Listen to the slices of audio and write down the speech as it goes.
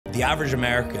The average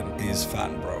American is fat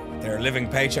and broke. They're living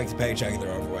paycheck to paycheck,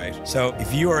 they're overweight. So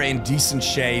if you are in decent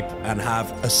shape and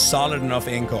have a solid enough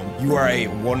income, you are a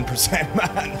 1%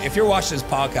 man. If you're watching this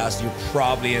podcast, you're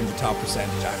probably in the top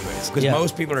percentage anyways. Because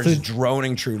most people are just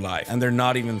droning through life and they're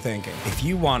not even thinking. If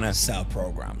you want to sell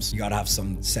programs, you got to have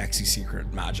some sexy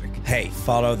secret magic. Hey,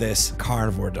 follow this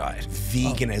carnivore diet.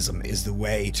 Veganism is the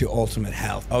way to ultimate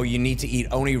health. Oh, you need to eat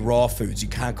only raw foods. You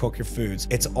can't cook your foods.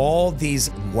 It's all these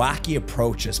wacky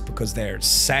approaches because they're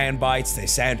sound bites, they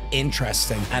sound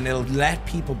interesting, and it'll let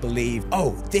people believe,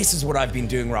 oh, this is what I've been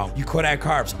doing wrong. You cut out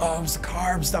carbs. Oh, it was the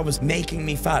carbs that was making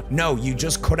me fat. No, you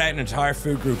just cut out an entire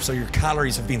food group so your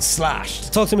calories have been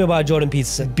slashed. Talk to me about Jordan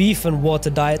Peterson. Beef and water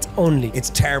diet only. It's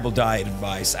terrible diet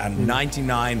advice, and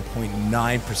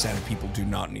 99.9% of people do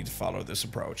not need to follow this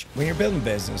approach. When you're building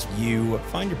business, you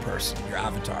find your person, your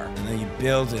avatar, and then you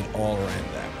build it all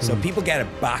around them. So people get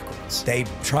it backwards. They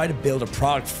try to build a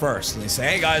product first, and they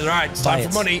say, hey guys, all right, it's time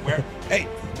for money.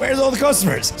 Where's all the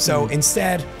customers? So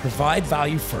instead, provide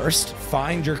value first,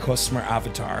 find your customer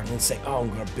avatar, and then say, oh, I'm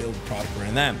gonna build a product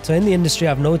around them. So in the industry,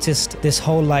 I've noticed this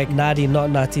whole like natty, not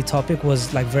natty topic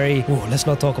was like very, oh, let's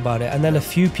not talk about it. And then a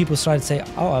few people started to say,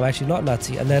 oh, I'm actually not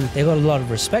natty. And then they got a lot of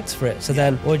respect for it. So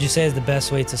then what would you say is the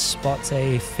best way to spot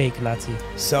a fake natty?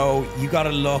 So you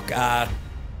gotta look at...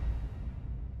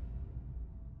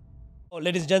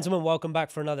 Ladies and gentlemen, welcome back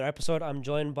for another episode. I'm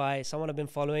joined by someone I've been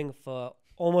following for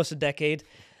almost a decade.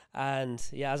 And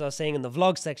yeah, as I was saying in the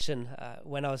vlog section,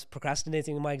 when I was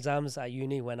procrastinating in my exams at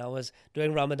uni, when I was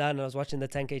doing Ramadan and I was watching the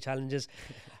 10K challenges,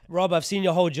 Rob, I've seen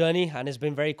your whole journey, and it's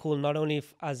been very cool, not only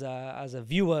as a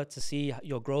viewer to see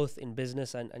your growth in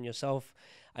business and yourself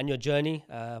and your journey,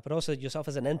 but also yourself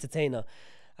as an entertainer.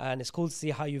 And it's cool to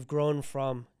see how you've grown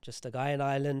from just a guy in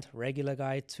Ireland, regular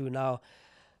guy, to now,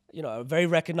 you know, a very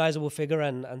recognizable figure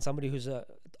and somebody who's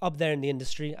up there in the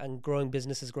industry and growing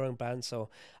businesses, growing brands. So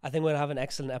I think we're going to have an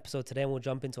excellent episode today, and we'll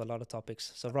jump into a lot of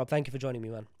topics. So Rob, thank you for joining me,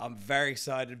 man. I'm very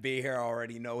excited to be here. I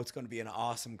already know it's going to be an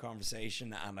awesome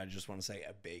conversation, and I just want to say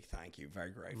a big thank you.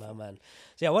 Very grateful. My man.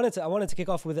 So yeah, I wanted to kick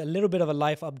off with a little bit of a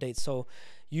life update. So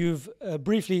you've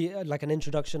briefly, like an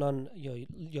introduction on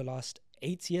your last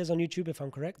 8 years on YouTube, if I'm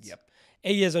correct? Yep.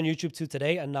 8 years on YouTube to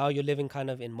today, and now you're living kind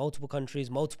of in multiple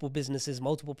countries, multiple businesses,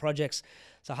 multiple projects.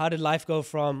 So how did life go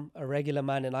from a regular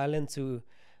man in Ireland to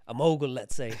a mogul,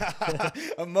 let's say?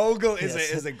 A mogul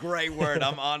is a great word.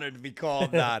 I'm honored to be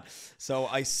called that. So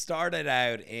I started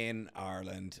out in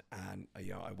Ireland, and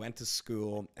I went to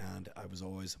school, and I was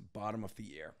always bottom of the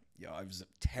year. I was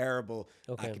terrible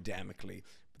academically.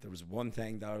 There was one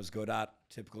thing that I was good at,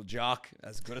 typical jock. I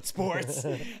was good at sports,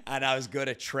 and I was good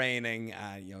at training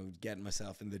and, getting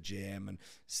myself in the gym and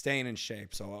staying in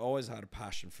shape. So I always had a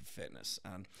passion for fitness.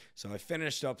 And so I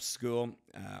finished up school.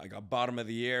 I got bottom of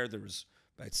the year. There was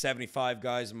about 75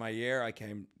 guys in my year. I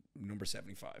came number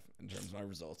 75 in terms of my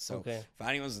results. So if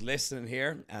anyone's listening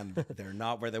here and they're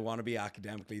not where they want to be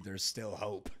academically, there's still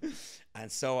hope.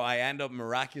 And so I end up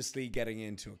miraculously getting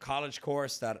into a college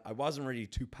course that I wasn't really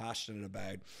too passionate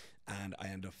about, and I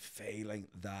end up failing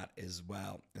that as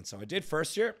well. And so I did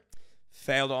first year,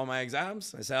 failed all my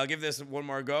exams. I said, I'll give this one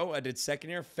more go. I did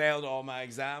second year, failed all my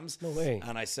exams. No way.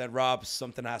 And I said, Rob,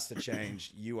 something has to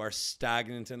change. You are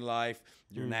stagnant in life.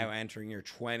 You're now entering your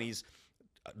 20s.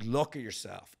 Look at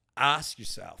yourself. Ask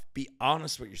yourself, be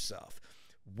honest with yourself.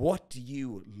 What do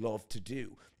you love to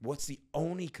do? What's the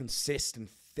only consistent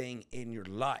thing in your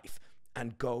life?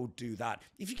 And go do that.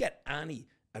 If you get any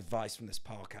advice from this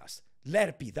podcast, let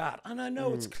it be that. And I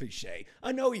know it's cliche.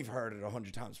 I know you've heard it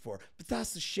 100 times before, but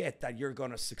that's the shit that you're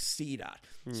going to succeed at.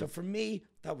 So for me,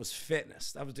 that was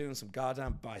fitness. That was doing some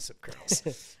goddamn bicep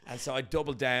curls. And so I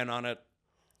doubled down on it.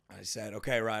 I said,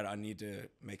 okay, right, I need to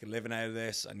make a living out of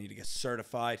this. I need to get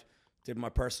certified. Did my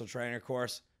personal trainer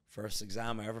course. First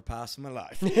exam I ever passed in my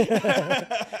life.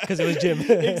 Because it was gym.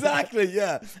 Exactly,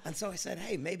 yeah. And so I said,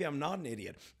 hey, maybe I'm not an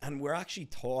idiot. And we're actually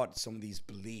taught some of these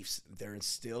beliefs. They're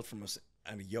instilled from us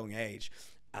at a young age.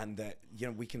 And that,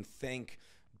 we can think,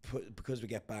 because we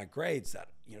get bad grades, that,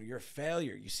 you're a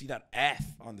failure. You see that F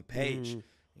on the page.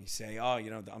 You say, oh,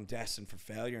 I'm destined for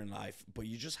failure in life. But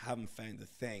you just haven't found the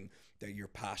thing that you're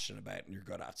passionate about and you're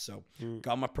good at. So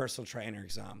got my personal trainer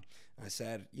exam. I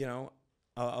said,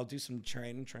 I'll do some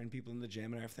train people in the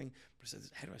gym and everything. But I said,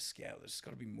 how do I scale? There's got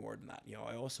to be more than that.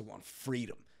 I also want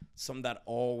freedom. Something that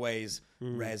always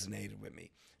resonated with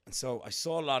me. And so I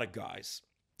saw a lot of guys.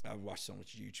 I watched so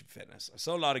much YouTube fitness. I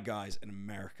saw a lot of guys in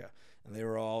America, and they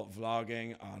were all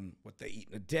vlogging on what they eat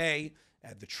in a day,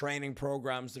 the training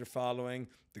programs they're following,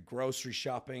 the grocery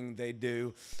shopping they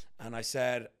do. And I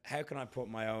said, how can I put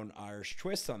my own Irish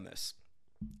twist on this?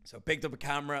 So I picked up a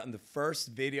camera, and the first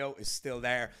video is still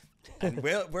there. And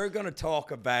we're going to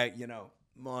talk about, you know,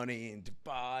 money and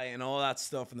Dubai and all that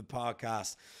stuff in the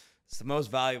podcast. It's the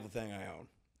most valuable thing I own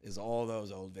is all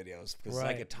those old videos, because it's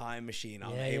like a time machine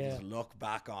I'm able to look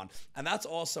back on. And that's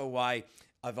also why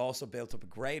I've also built up a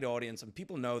great audience, and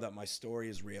people know that my story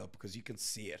is real because you can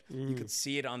see it. You can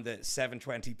see it on the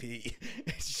 720p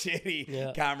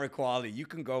shitty camera quality. You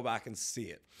can go back and see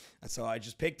it. And so I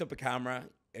just picked up a camera,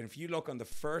 and if you look on the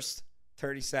first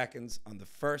 30 seconds on the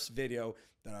first video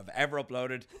that I've ever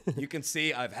uploaded, you can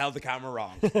see I've held the camera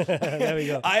wrong. There we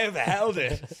go. I have held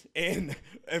it in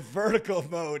a vertical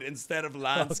mode instead of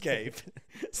landscape.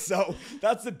 So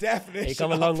that's the definition. You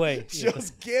come a long way.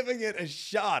 Just giving it a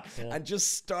shot and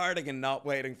just starting and not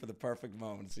waiting for the perfect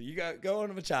moment. So you go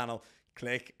onto my channel,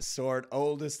 click sort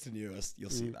oldest to newest,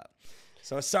 you'll see that.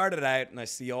 So I started out and I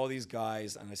see all these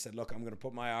guys, and I said, look, I'm going to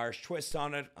put my Irish twist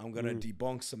on it. I'm going to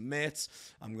debunk some myths.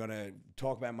 I'm going to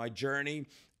talk about my journey.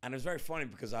 And it was very funny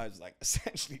because I was like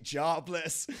essentially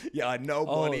jobless. Yeah, I had no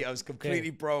money. I was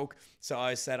completely broke. So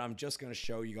I said, I'm just going to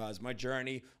show you guys my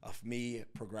journey of me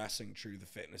progressing through the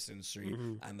fitness industry.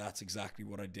 And that's exactly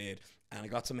what I did. And I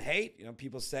got some hate. You know,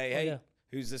 people say, hey,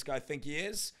 who's this guy think he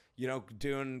is? You know,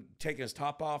 taking his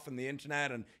top off on the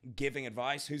internet and giving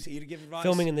advice. Who's he to give advice?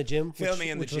 Filming in the gym. Filming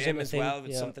in the gym as well.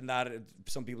 It's something that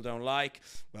some people don't like.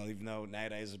 Well, even though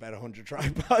nowadays there's about 100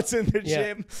 tripods in the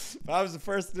gym. I was the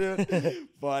first to do it.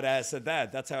 But so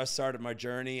that's how I started my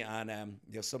journey. And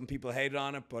you know, some people hated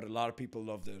on it, but a lot of people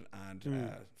loved it.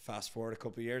 And fast forward a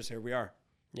couple of years, here we are.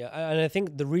 Yeah, and I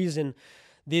think the reason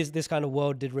this kind of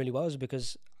world did really well is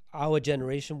because our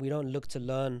generation, we don't look to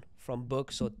learn from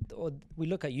books or we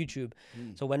look at YouTube.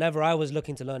 So whenever I was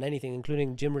looking to learn anything,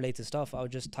 including gym related stuff, I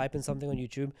would just type in something on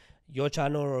YouTube, your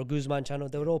channel or a Guzman channel,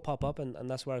 they would all pop up, and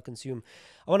that's where I consume.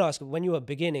 I want to ask, when you were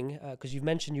beginning, because you've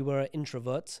mentioned you were an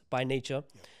introvert by nature,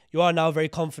 you are now very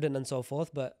confident and so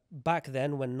forth, but back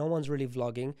then when no one's really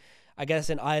vlogging, I guess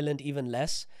in Ireland even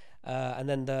less, and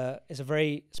then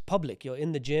it's public. You're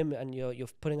in the gym and you're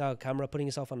putting out a camera, putting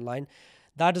yourself online.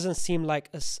 That doesn't seem like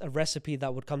a recipe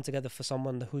that would come together for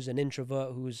someone who's an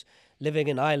introvert, who's living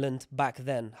in Ireland back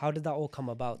then. How did that all come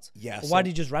about? Yeah. Why did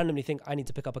you just randomly think, I need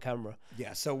to pick up a camera?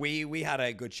 Yeah, so we had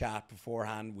a good chat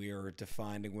beforehand. We were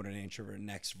defining what an introvert and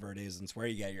extrovert is, and it's where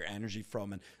you get your energy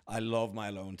from. And I love my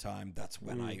alone time. That's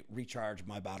when I recharge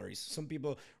my batteries. Some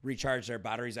people recharge their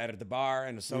batteries out at the bar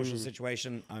in a social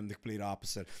situation. I'm the complete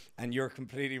opposite. And you're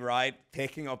completely right.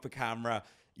 Picking up a camera,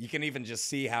 you can even just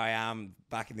see how I am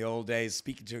back in the old days,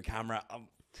 speaking to a camera.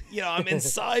 I'm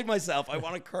inside myself. I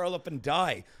want to curl up and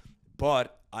die.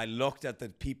 But I looked at the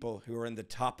people who are in the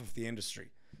top of the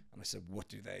industry and I said, what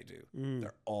do they do?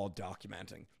 They're all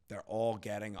documenting. They're all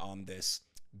getting on this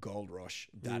gold rush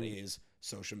that is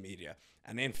social media.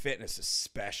 And in fitness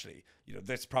especially,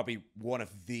 that's probably one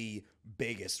of the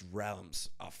biggest realms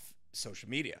of social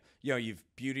media. You've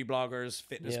beauty bloggers,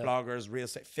 fitness bloggers, real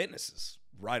estate. Fitness is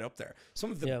right up there.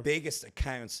 Some of the biggest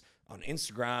accounts on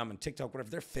Instagram and TikTok, whatever,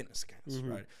 they're fitness accounts,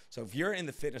 right? So if you're in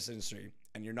the fitness industry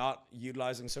and you're not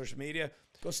utilizing social media,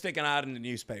 go stick an ad in the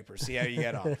newspaper, see how you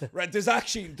get on. Right? There's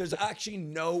actually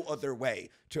no other way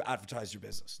to advertise your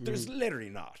business. There's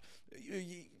literally not.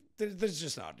 There's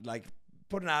just not. Like,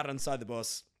 put an ad inside the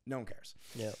bus, no one cares.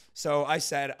 Yeah. So I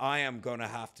said, I am going to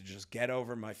have to just get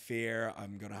over my fear.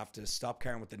 I'm going to have to stop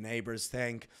caring what the neighbors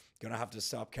think. Going to have to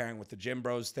stop caring what the gym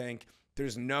bros think.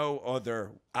 There's no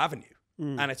other avenue.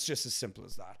 And it's just as simple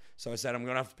as that. So I said, I'm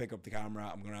going to have to pick up the camera.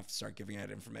 I'm going to have to start giving out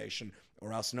information,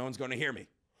 or else no one's going to hear me.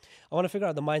 I want to figure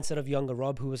out the mindset of younger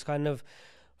Rob, who was kind of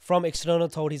from external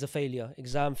told he's a failure.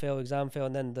 Exam fail,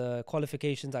 and then the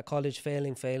qualifications at college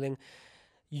failing.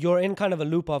 You're in kind of a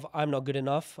loop of, I'm not good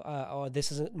enough, or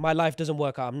this isn't, my life doesn't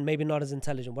work out. I'm maybe not as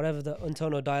intelligent, whatever the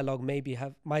internal dialogue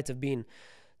might have been.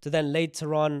 To then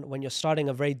later on, when you're starting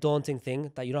a very daunting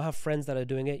thing, that you don't have friends that are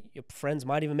doing it, your friends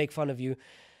might even make fun of you.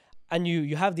 And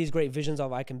you have these great visions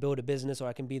of, I can build a business, or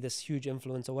I can be this huge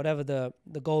influencer, whatever the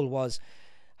goal was.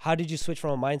 How did you switch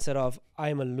from a mindset of,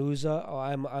 I'm a loser, or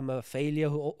I'm a failure,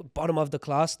 bottom of the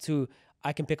class, to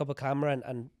I can pick up a camera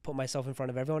and put myself in front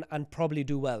of everyone and probably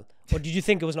do well? Or did you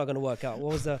think it was not going to work out?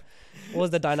 What was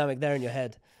the dynamic there in your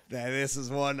head? Yeah, this is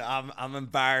one I'm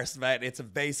embarrassed about. It's a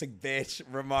basic bitch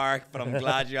remark, but I'm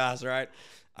glad you asked, right?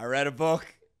 I read a book.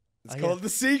 It's called The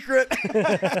Secret.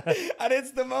 And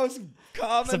it's the most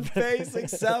common, basic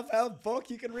self-help book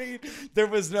you can read. There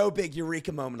was no big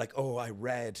eureka moment like, oh, I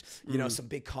read, some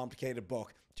big complicated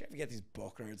book. Do you ever get these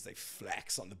book nerds? They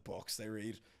flex on the books they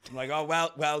read. I'm like, oh,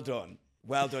 well done.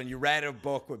 Well done. You read a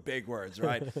book with big words,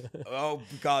 right? Oh,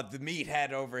 God, the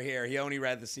meathead over here, he only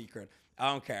read The Secret.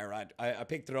 I don't care, right? I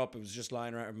picked it up. It was just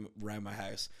lying around my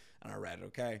house, and I read it,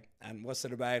 okay? And what's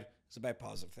it about? It's about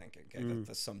positive thinking, okay?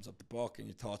 That sums up the book, and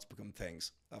your thoughts become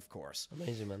things, of course.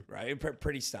 Amazing, man. Right?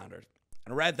 Pretty standard.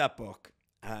 And I read that book,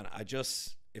 and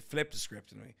it flipped the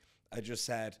script in me. I just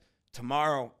said,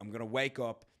 tomorrow I'm going to wake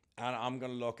up, and I'm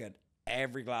going to look at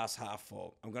every glass half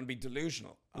full. I'm going to be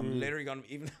delusional. I'm literally going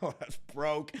to, even though I was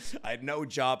broke, I had no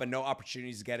job and no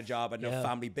opportunities to get a job. I had no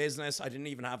family business. I didn't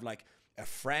even have like a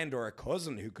friend or a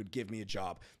cousin who could give me a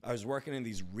job. I was working in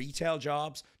these retail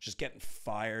jobs, just getting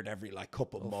fired every like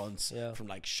couple months from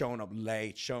like showing up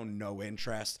late, showing no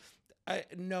interest,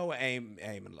 no aim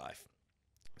in life.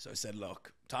 So I said,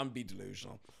 look, time to be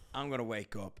delusional. I'm going to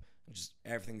wake up and just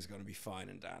everything's going to be fine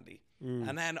and dandy.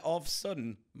 And then all of a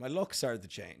sudden, my luck started to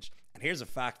change. And here's a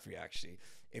fact for you, actually.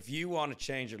 If you want to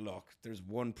change your luck, there's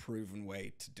one proven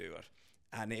way to do it.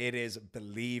 And it is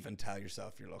believe and tell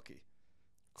yourself you're lucky.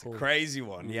 It's a crazy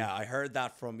one. Yeah, I heard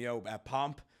that from,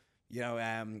 Pomp,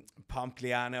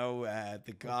 Pompliano,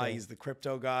 the guy, he's the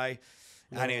crypto guy.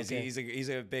 Anyways, he's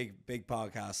a big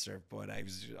podcaster, but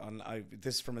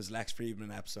this is from his Lex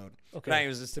Friedman episode. But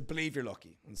anyways, it's to believe you're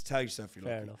lucky and to tell yourself you're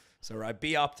lucky. Enough. So right,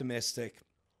 be optimistic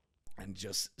and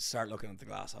just start looking at the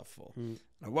glass half full. And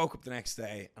I woke up the next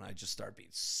day and I just started being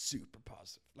super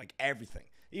positive, like everything.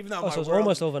 Even though so it's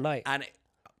almost overnight. And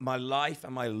my life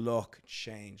and my luck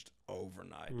changed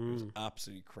overnight. It was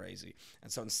absolutely crazy.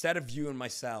 And so instead of viewing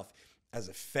myself as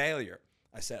a failure,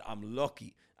 I said I'm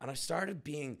lucky, and I started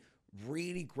being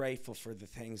really grateful for the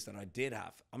things that I did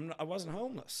have. I wasn't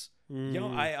homeless.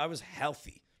 I was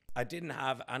healthy. I didn't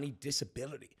have any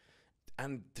disability.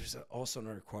 And there's also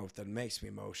another quote that makes me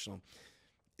emotional.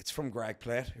 It's from Greg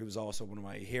Plitt, who was also one of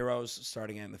my heroes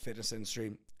starting out in the fitness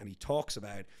industry. And he talks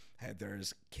about how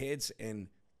there's kids in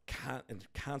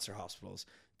cancer hospitals.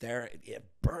 They're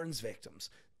burns victims.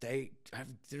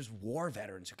 There's war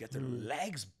veterans who get their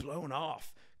legs blown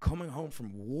off coming home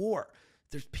from war.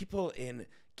 There's people in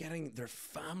getting their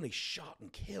family shot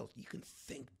and killed. You can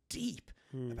think deep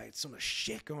about some of the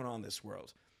shit going on in this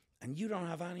world, and you don't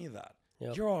have any of that.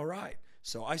 Yep. You're all right.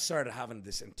 So I started having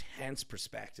this intense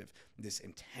perspective, this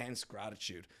intense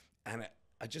gratitude, and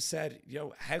I just said,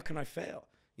 how can I fail?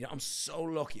 I'm so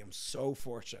lucky. I'm so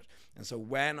fortunate. And so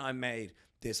when I made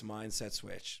this mindset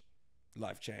switch,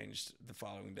 life changed the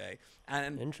following day.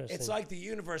 And it's like the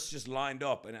universe just lined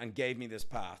up and gave me this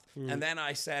path. And then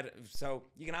I said, so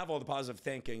you can have all the positive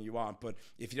thinking you want, but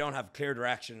if you don't have clear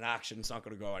direction and action, it's not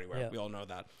going to go anywhere. We all know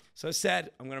that. So I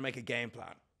said, I'm going to make a game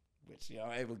plan, which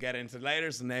I will get into later.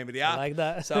 It's the name of the app. I like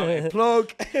that. So a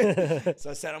plug.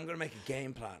 So I said, I'm going to make a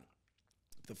game plan.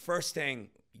 The first thing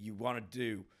you want to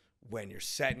do when you're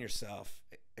setting yourself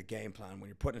a game plan, when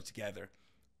you're putting it together,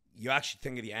 you actually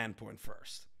think of the end point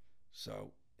first.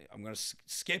 So I'm going to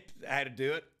skip how to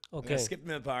do it. I'm going to skip the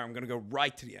middle part. I'm going to go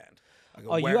right to the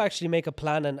end. You actually make a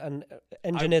plan and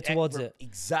engineer towards it.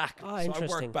 Exactly. So I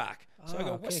work back. So I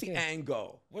go, what's the end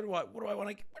goal? Where do I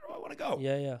want to go?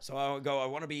 Yeah. So I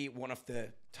want to be one of the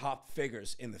top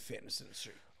figures in the fitness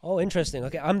industry. Oh, interesting.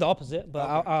 Okay, I'm the opposite, but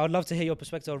I would love to hear your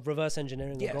perspective of reverse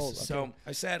engineering the goals. Okay. So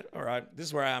I said, all right, this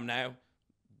is where I am now.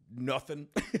 Nothing.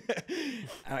 And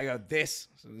I go, so this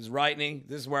is writing.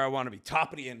 This is where I want to be.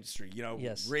 Top of the industry,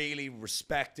 really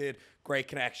respected, great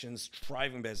connections,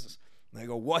 thriving business. And I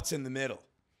go, what's in the middle?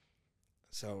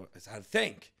 So I had to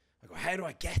think. I go, how do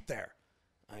I get there?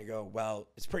 I go, well,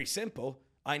 it's pretty simple.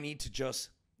 I need to just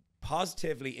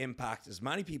positively impact as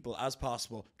many people as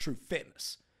possible through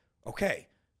fitness. Okay.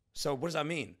 So what does that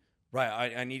mean?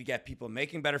 Right, I need to get people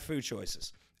making better food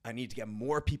choices. I need to get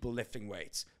more people lifting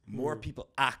weights, more people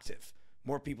active,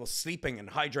 more people sleeping and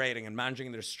hydrating and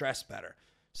managing their stress better.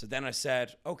 So then I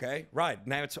said, okay, right,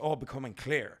 now it's all becoming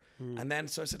clear. And then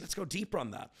so I said, let's go deeper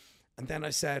on that. And then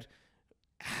I said,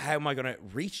 how am I going to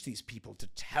reach these people to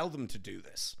tell them to do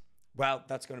this? Well,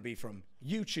 that's going to be from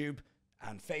YouTube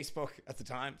and Facebook at the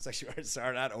time. It's actually where it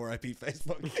started at, RIP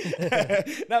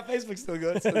Facebook. Now Facebook's still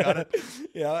good, still got it.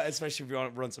 Especially if you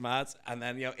want to run some ads. And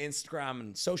then, Instagram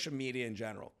and social media in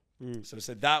general. So I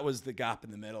said that was the gap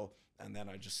in the middle. And then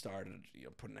I just started,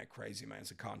 putting out crazy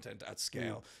amounts of content at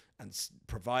scale and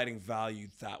providing value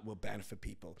that will benefit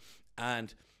people.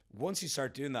 And once you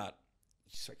start doing that,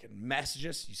 you start getting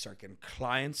messages, you start getting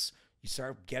clients, you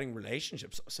start getting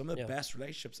relationships. Some of the best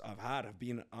relationships I've had have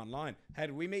been online. How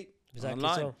did we meet? Exactly.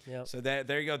 Online. So, so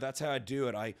there you go. That's how I do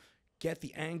it. I get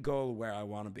the end goal where I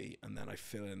want to be, and then I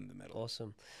fill in the middle.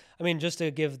 Awesome. I mean, just to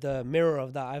give the mirror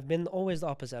of that, I've been always the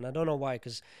opposite, and I don't know why,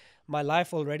 because my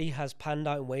life already has panned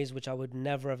out in ways which I would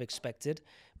never have expected.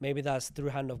 Maybe that's through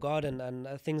hand of God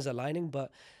and things aligning,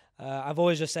 but I've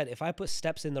always just said, if I put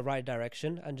steps in the right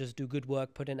direction and just do good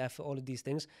work, put in effort, all of these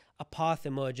things, a path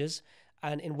emerges,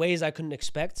 and in ways I couldn't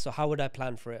expect. So how would I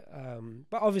plan for it?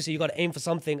 But obviously you got to aim for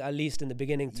something at least in the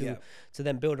beginning to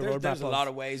then build a roadmap. There's a lot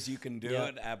of ways you can do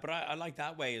it, but I like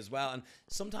that way as well. And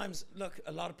sometimes, look,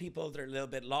 a lot of people, they're a little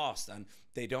bit lost and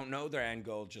they don't know their end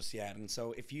goal just yet. And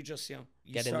so if you just,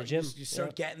 get in the gym, you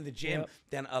start getting in the gym,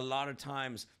 then a lot of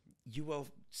times you will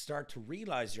start to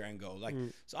realize your end goal. Like,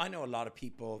 so I know a lot of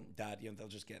people that, they'll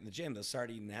just get in the gym, they'll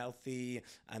start eating healthy,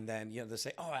 and then, they'll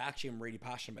say, oh, I actually am really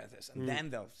passionate about this. And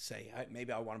then they'll say,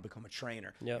 maybe I want to become a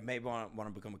trainer. Maybe I want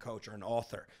to become a coach or an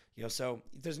author. So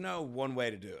there's no one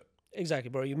way to do it. Exactly,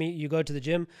 bro. You go to the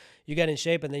gym, you get in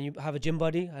shape, and then you have a gym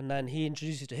buddy, and then he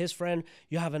introduces you to his friend.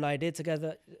 You have an idea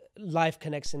together. Life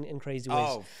connects in crazy ways.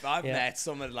 Oh, I've met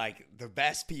some of like the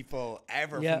best people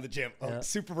ever from the gym.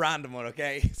 Super random one,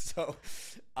 okay? So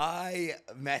I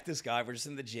met this guy. We're just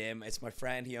in the gym. It's my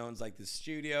friend. He owns like this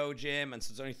studio gym, and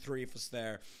so there's only 3 of us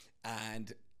there.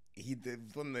 And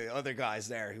one of the other guys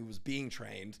there who was being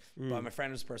trained by my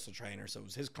friend, who's a personal trainer, so it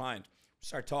was his client. We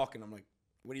started talking. I'm like,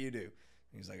 what do you do?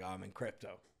 He's like, oh, I'm in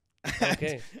crypto.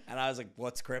 Okay. And I was like,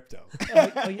 what's crypto?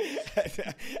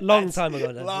 Long time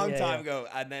ago. Then. Long time ago.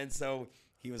 And then so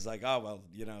he was like, oh, well,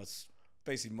 it's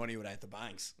basically money without the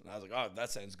banks. And I was like, oh,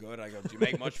 that sounds good. I go, do you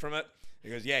make much from it? He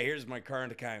goes, yeah, here's my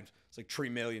current account. It's like 3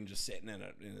 million just sitting in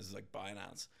it. In his like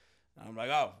Binance. And I'm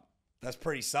like, oh, that's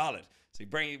pretty solid. So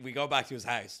we go back to his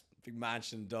house, big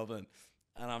mansion in Dublin.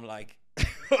 And I'm like,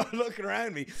 looking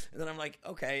around me, and then I'm like,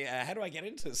 okay, how do I get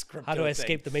into this crypto How do I thing?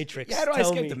 escape the matrix? Yeah, how do I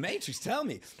escape the matrix? Tell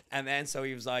me. And then so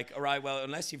he was like, all right, well,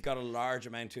 unless you've got a large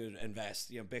amount to invest,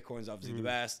 Bitcoin's obviously the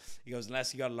best. He goes,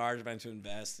 unless you got a large amount to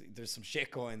invest, there's some shit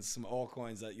coins, some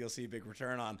altcoins that you'll see a big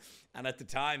return on. And at the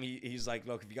time, he's like,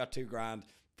 look, if you got $2,000,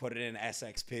 put it in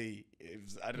SXP.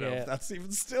 I don't know if that's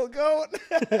even still going.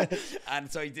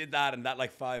 And so he did that, and that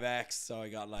like 5x. So I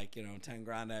got like, 10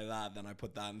 grand out of that. Then I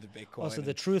put that into Bitcoin. Also,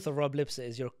 the truth of Rob Lipsett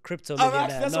is you're crypto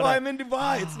millionaire. That's why I'm in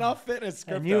Dubai. It's not fitness,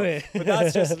 crypto. I knew it. But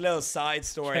that's just a little side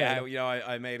story. How,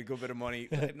 I made a good bit of money.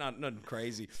 Nothing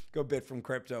crazy. Good bit from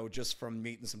crypto, just from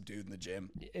meeting some dude in the gym.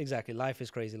 Exactly. Life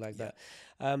is crazy like that.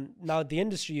 Now, the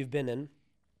industry you've been in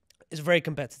is very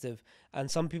competitive, and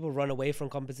some people run away from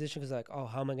competition because like, oh,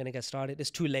 how am I going to get started?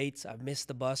 It's too late. I've missed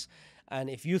the bus. And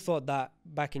if you thought that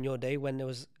back in your day when it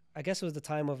was, I guess it was the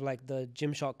time of like the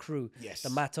Gymshark crew, the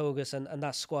Matt Ogus and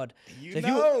that squad.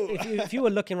 If you were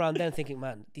looking around then thinking,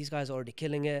 man, these guys are already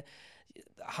killing it.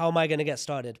 How am I going to get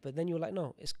started? But then you were like,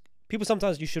 no, people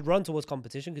sometimes you should run towards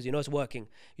competition because it's working.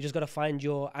 You just got to find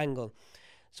your angle.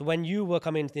 So when you were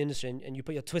coming into the industry and you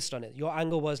put your twist on it, your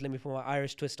angle was, let me put my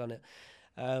Irish twist on it.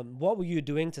 What were you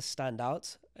doing to stand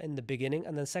out in the beginning?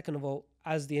 And then second of all,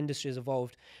 as the industry has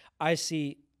evolved, I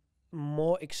see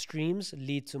more extremes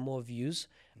lead to more views.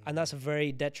 And that's a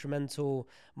very detrimental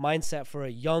mindset for a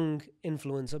young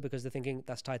influencer because they're thinking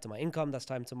that's tied to my income, that's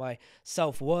tied to my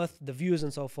self-worth, the views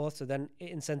and so forth. So then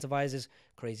it incentivizes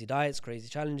crazy diets, crazy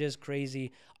challenges,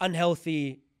 crazy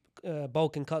unhealthy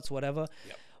bulk and cuts, whatever.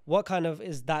 Yep. What kind of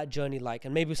is that journey like?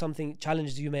 And maybe something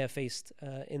challenges you may have faced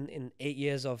in 8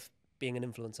 years of being an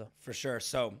influencer. For sure.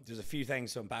 So there's a few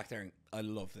things. So I'm back there and I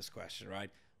love this question,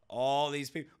 right? All these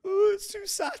people, oh, it's too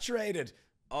saturated.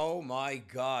 Oh my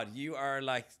God. You are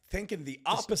like thinking the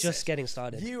opposite. It's just getting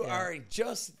started. You are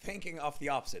just thinking of the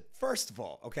opposite. First of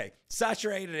all, okay,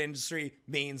 saturated industry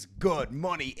means good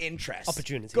money, interest.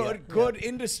 Opportunity. Good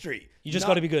industry. You just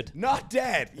got to be good. Not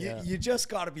dead. You just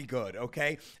got to be good,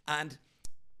 okay? And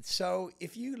so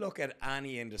if you look at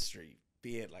any industry,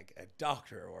 be it like a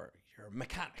doctor or you're a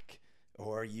mechanic,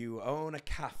 or you own a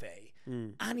cafe,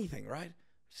 anything, right?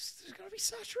 There's going to be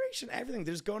saturation, everything.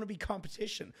 There's going to be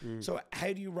competition. So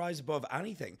how do you rise above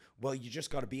anything? Well, you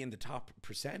just got to be in the top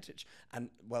percentage.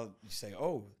 And, well, you say,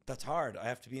 oh, that's hard. I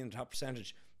have to be in the top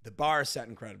percentage. The bar is set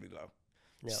incredibly low.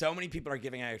 Yep. So many people are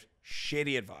giving out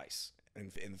shitty advice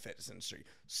in the fitness industry.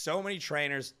 So many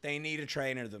trainers, they need a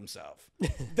trainer themselves.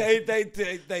 They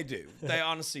do. They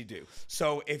honestly do.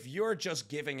 So if you're just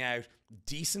giving out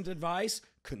decent advice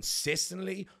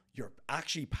consistently, you're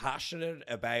actually passionate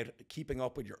about keeping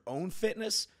up with your own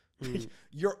fitness,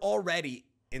 you're already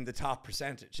in the top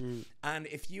percentage. And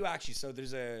if you actually, so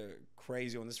there's a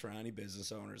crazy one, this is for any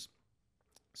business owners.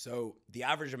 So the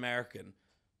average American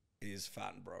is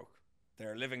fat and broke.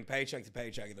 They're living paycheck to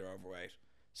paycheck and they're overweight.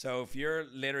 So if you're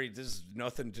literally, this is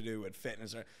nothing to do with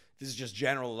fitness, or this is just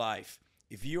general life.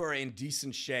 if you are in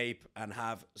decent shape and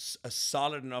have a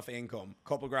solid enough income,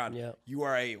 couple grand, Yeah. you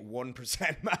are a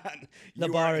 1% man. The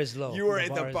bar is low. You are The in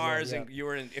bar the is low, bars, yeah. and you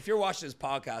are in. If you're watching this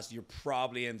podcast, you're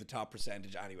probably in the top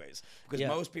percentage, anyways, because Yeah.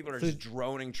 most people are just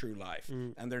droning through life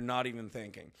and they're not even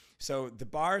thinking. So the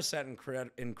bar is set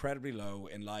incredibly low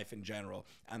in life in general,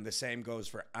 and the same goes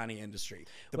for any industry.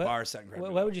 The bar is set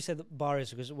incredibly Where low. would you say the bar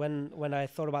is? Because when I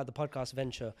thought about the podcast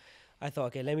venture, I thought,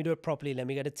 okay, let me do it properly. Let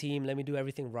me get a team. Let me do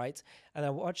everything right. And I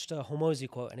watched a Hormozy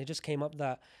quote, and it just came up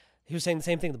that he was saying the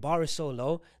same thing. The bar is so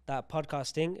low that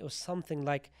podcasting, it was something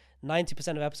like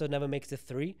 90% of episodes never make it to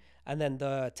 3. And then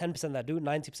the 10% that do,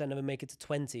 90% never make it to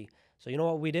 20. So you know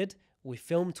what we did? We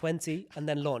filmed 20 and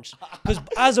then launched. Because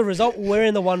as a result, we're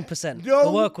in the 1%. No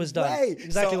the work was done. way.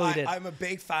 Exactly So what we did. I'm a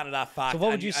big fan of that fact. So what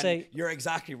would And you say? You're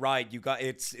exactly right. You got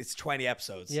it's 20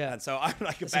 episodes. Yeah. And so I'm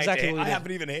like about exactly to what hit, we I did.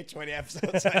 haven't even hit 20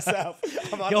 episodes myself.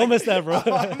 I'm on You're almost there, bro.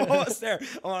 I'm almost there.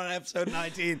 I'm on episode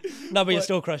 19. No, but you're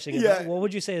still crushing it. Yeah. What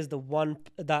would you say is the one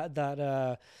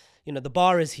that you know, the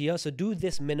bar is here? So do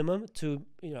this minimum to,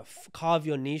 you know, carve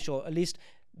your niche, or at least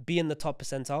be in the top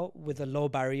percentile with a low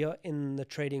barrier in the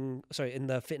in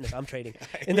the fitness. I'm trading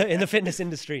in the fitness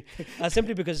industry,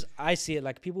 simply because I see it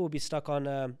like people will be stuck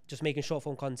on just making short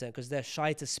form content because they're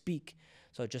shy to speak.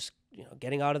 So just, you know,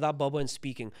 getting out of that bubble and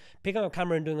speaking, picking up a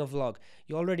camera and doing a vlog,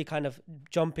 you're already kind of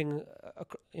jumping,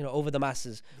 you know, over the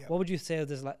masses. Yep. What would you say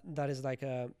that is like,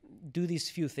 do these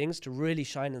few things to really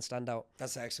shine and stand out?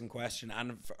 That's an excellent question.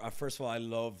 And first of all, I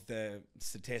love the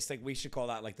statistic. We should call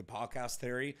that like the podcast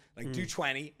theory. Like do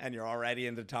 20 and you're already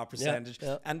in the top percentage.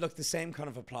 Yeah. And look, the same kind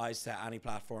of applies to any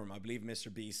platform. I believe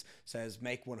Mr. Beast says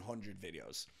make 100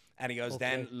 videos. And he goes,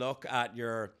 then look at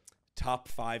your top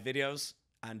 5 videos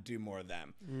and do more of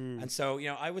them. And so, you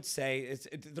know, I would say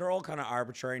they're all kind of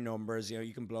arbitrary numbers. You know,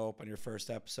 you can blow up on your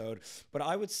first episode, but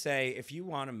I would say if you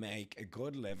want to make a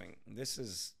good living, this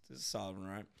is Solomon,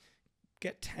 right?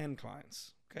 Get 10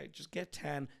 clients. Okay, just get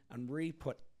 10 and really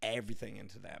put everything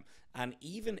into them. And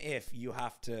even if you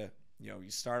have to, you know, you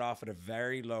start off at a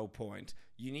very low point,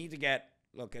 you need to get,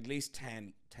 look, at least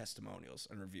 10 testimonials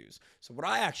and reviews. So what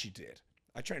I actually did,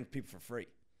 I trained people for free.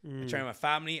 I trained my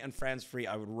family and friends free.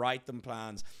 I would write them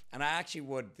plans. And I actually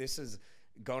would, this is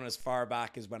going as far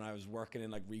back as when I was working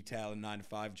in like retail and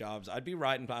 9-to-5 jobs. I'd be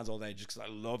writing plans all day just because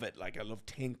I love it. Like I love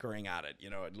tinkering at it. You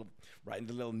know, I love writing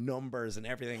the little numbers and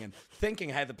everything and thinking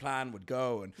how the plan would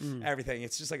go and everything.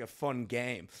 It's just like a fun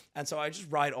game. And so I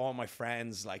just write all my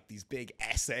friends like these big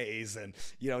essays and,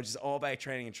 you know, just all about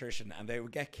training and nutrition, and they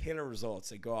would get killer results.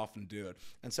 They go off and do it.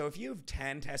 And so if you have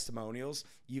 10 testimonials,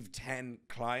 you've 10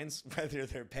 clients, whether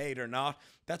they're paid or not,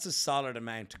 that's a solid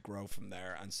amount to grow from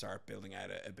there and start building out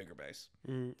a bigger base.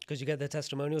 Because you get the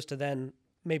testimonials to then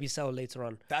maybe sell later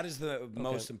on. That is the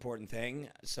most important thing.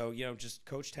 So, you know, just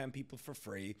coach 10 people for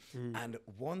free. And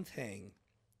one thing,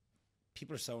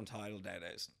 people are so entitled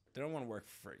nowadays. They don't want to work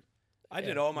for free. I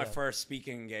did all my first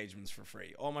speaking engagements for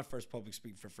free. All my first public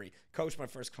speaking for free. Coached my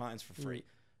first clients for free.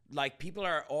 Like, people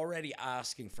are already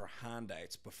asking for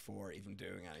handouts before even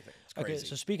doing anything. It's crazy. Okay,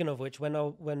 so speaking of which,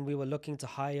 when we were looking to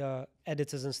hire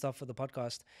editors and stuff for the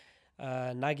podcast,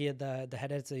 Natty, the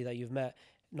head editor that you've met,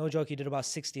 no joke, he did about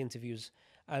 60 interviews.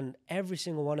 And every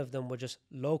single one of them were just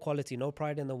low quality, no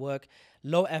pride in the work,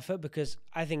 low effort, because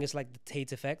I think it's like the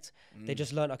Tate effect. They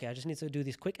just learn, okay, I just need to do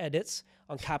these quick edits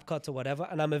on CapCut or whatever,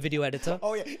 and I'm a video editor.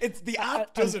 Oh, yeah. It's the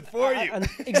app does it for you. And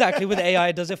exactly, with AI,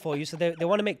 it does it for you. So they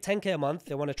want to make 10K a month,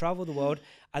 they want to travel the world,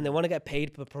 and they want to get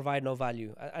paid but provide no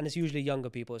value. And it's usually younger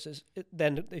people. So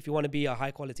then if you want to be a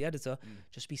high quality editor,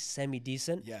 just be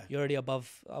semi-decent. Yeah. You're already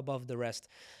above the rest.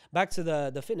 Back to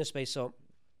the fitness space. So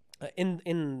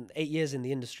in 8 years in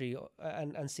the industry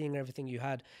and seeing everything you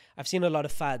had, I've seen a lot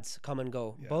of fads come and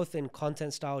go, both in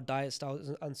content style, diet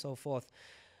styles, and so forth.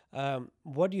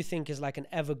 What do you think is like an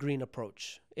evergreen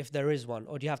approach, if there is one,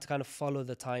 or do you have to kind of follow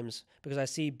the times? Because I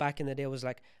see back in the day it was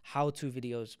like how-to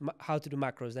videos, how to do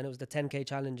macros, then it was the 10K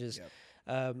challenges.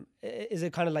 Is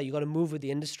it kind of like you got to move with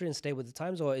the industry and stay with the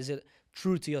times, or is it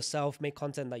true to yourself, make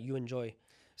content that you enjoy?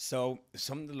 So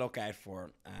something to look out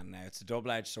for, and now it's a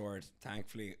double-edged sword.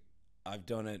 Thankfully, I've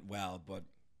done it well, but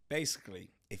basically,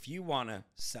 if you want to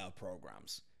sell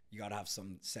programs, you got to have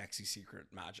some sexy secret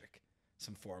magic,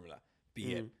 some formula.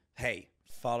 Be it, hey,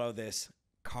 follow this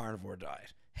carnivore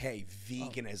diet. Hey,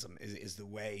 veganism is the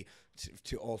way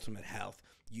to ultimate health.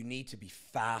 You need to be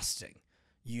fasting.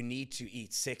 You need to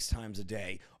eat 6 times a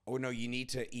day. Oh, no, you need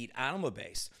to eat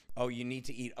animal-based. Oh, you need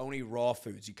to eat only raw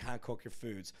foods. You can't cook your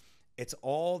foods. It's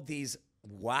all these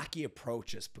wacky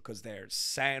approaches because they're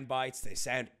sound bites, they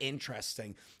sound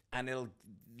interesting, and it'll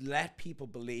let people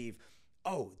believe,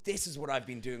 oh, this is what I've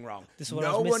been doing wrong. This is what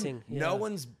I was missing. No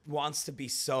one wants to be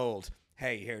sold,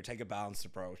 hey, here, take a balanced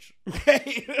approach.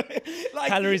 Like,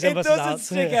 calories it in versus doesn't out.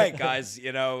 stick out, guys.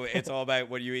 You know, it's all about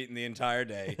what you eat in the entire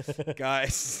day.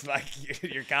 Guys, like,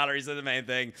 your calories are the main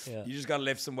thing. Yeah. You just got to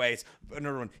lift some weights.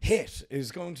 Another one, HIIT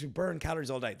is going to burn calories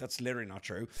all day. That's literally not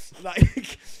true.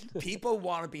 Like, people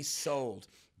want to be sold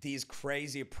these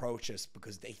crazy approaches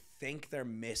because they think they're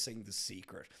missing the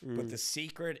secret. But the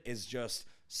secret is just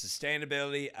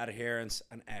sustainability, adherence,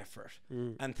 and effort.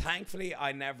 And thankfully,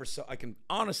 I can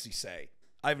honestly say,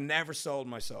 I've never sold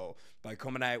my soul by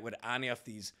coming out with any of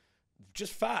these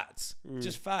just fads.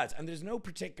 And there's no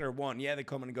particular one. Yeah, they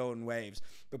come and go in waves,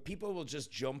 but people will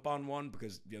just jump on one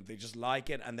because, you know, they just like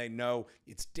it and they know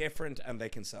it's different and they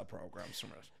can sell programs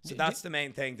from it. So that's the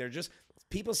main thing. They're just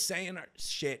people saying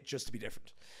shit just to be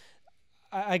different.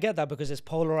 I get that because it's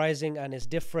polarizing and it's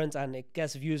different and it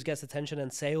gets views, gets attention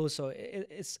and sales. So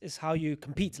it's how you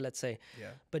compete, let's say.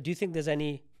 Yeah. But do you think there's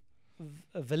any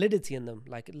validity in them?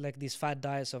 Like these fad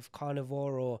diets of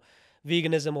carnivore or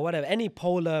veganism or whatever, any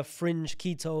polar, fringe,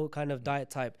 keto kind of diet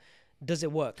type, does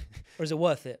it work or is it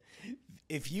worth it?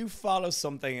 If you follow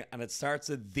something and it starts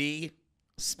with the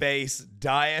space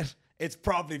diet, it's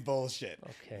probably bullshit.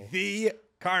 Okay. The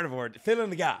carnivore, fill in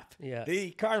the gap. Yeah.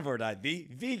 The carnivore diet, the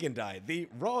vegan diet, the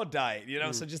raw diet, you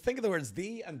know, so just think of the words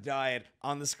the and diet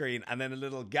on the screen and then a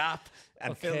little gap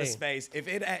and fill the space. If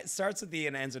it starts with the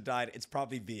and ends with diet, it's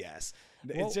probably VS.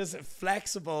 It's just a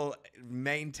flexible,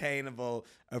 maintainable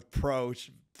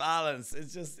approach, balance.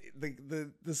 It's just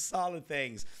the solid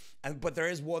things. But there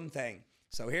is one thing.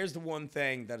 So here's the one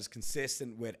thing that is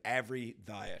consistent with every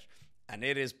diet, and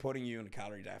it is putting you in a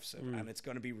calorie deficit, and it's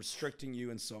going to be restricting you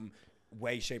in some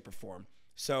way, shape, or form.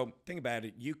 So think about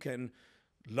it. You can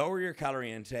lower your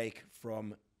calorie intake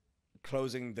from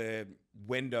closing the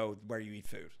window where you eat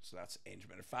food. So that's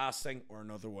intermittent fasting, or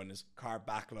another one is carb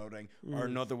backloading, or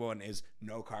another one is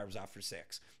no carbs after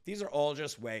 6. These are all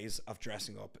just ways of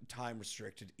dressing up time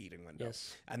restricted eating window.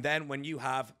 Yes. And then when you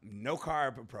have no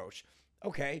carb approach,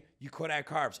 okay, you cut out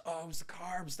carbs. Oh, it was the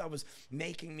carbs that was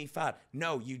making me fat.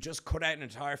 No, you just cut out an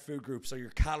entire food group, so your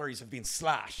calories have been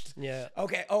slashed. Yeah.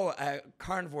 Okay,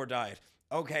 carnivore diet.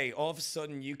 Okay, all of a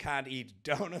sudden you can't eat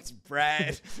donuts,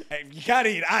 bread. You can't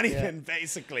eat anything,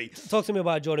 basically. Talk to me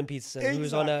about Jordan Peterson,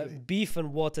 who's on a beef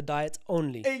and water diet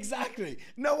only. Exactly.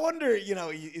 No wonder, you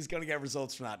know, he's going to get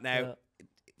results from that. Now,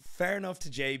 fair enough to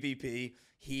JBP.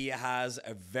 He has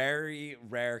a very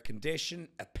rare condition,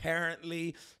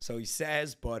 apparently, so he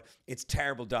says, but it's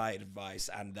terrible diet advice,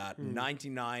 and that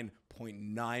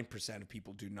 99.9% of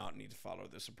people do not need to follow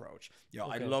this approach. You know,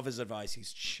 I love his advice.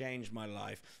 He's changed my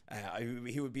life.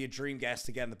 He would be a dream guest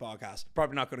to get in the podcast.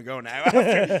 Probably not going to go now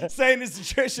after saying his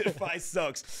nutrition advice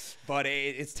sucks, but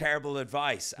it's terrible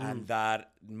advice, and that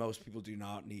most people do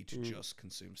not need to just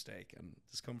consume steak. And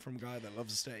this comes from a guy that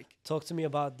loves a steak. Talk to me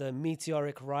about the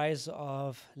meteoric rise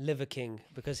of Liver King,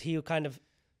 because he kind of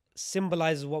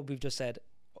symbolizes what we've just said.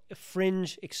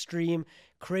 Fringe, extreme,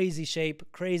 crazy shape,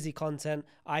 crazy content,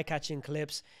 eye-catching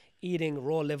clips, eating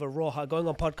raw liver, raw heart, going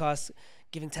on podcasts,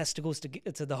 giving testicles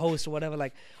to the host or whatever.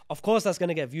 Like, of course, that's going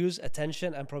to get views,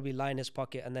 attention, and probably lie in his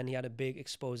pocket. And then he had a big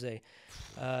expose.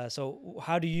 So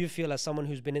how do you feel as someone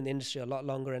who's been in the industry a lot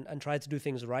longer and tried to do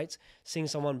things right, seeing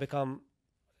someone become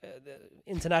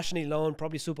internationally known,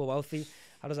 probably super wealthy?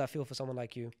 How does that feel for someone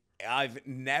like you? I've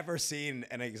never seen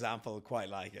an example quite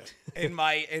like it in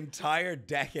my entire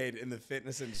decade in the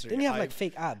fitness industry. Didn't he have like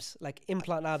fake abs, like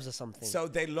implant abs or something? So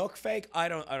they look fake. I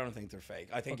don't think they're fake.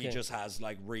 I think he just has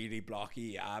like really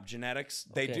blocky ab genetics.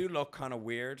 They do look kind of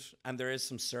weird, and there is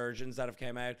some surgeons that have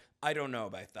came out. I don't know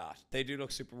about that. They do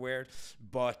look super weird,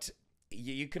 but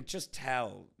you can just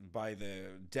tell by the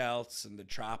delts and the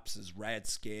traps, his red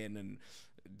skin and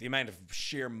the amount of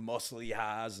sheer muscle he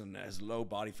has and his low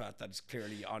body fat that is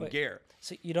clearly on gear.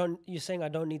 So you're saying I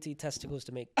don't need to eat testicles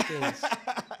to make things?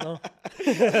 No?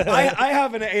 I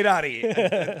have an 8 out of 8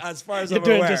 as far as I'm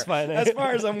aware. You're doing just fine. As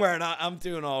far as I'm aware, I'm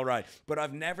doing all right. But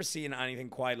I've never seen anything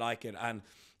quite like it. And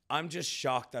I'm just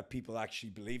shocked that people actually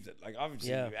believed it. Like,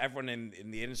 obviously, everyone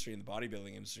in the industry, in the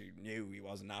bodybuilding industry, knew he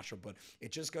wasn't natural. But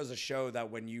it just goes to show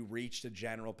that when you reach the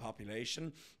general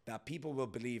population, that people will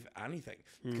believe anything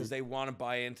because they want to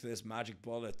buy into this magic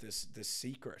bullet, this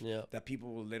secret, that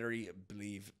people will literally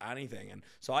believe anything. And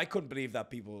so I couldn't believe that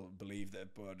people believed it,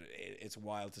 but it's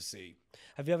wild to see.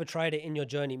 Have you ever tried it in your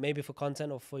journey, maybe for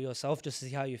content or for yourself, just to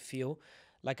see how you feel?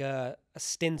 Like a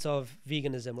stint of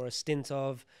veganism or a stint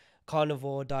of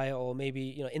carnivore diet or maybe,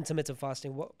 you know, intermittent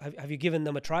fasting, what have you given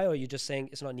them a try, or are you just saying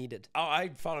it's not needed? Oh,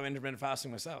 I follow intermittent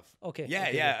fasting myself. Okay. Yeah,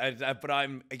 okay, yeah. But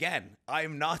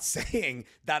I'm not saying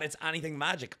that it's anything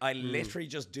magic. I literally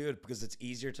just do it because it's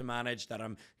easier to manage, that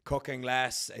I'm cooking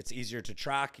less. It's easier to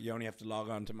track. You only have to log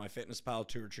on to MyFitnessPal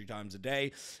 2 or 3 times a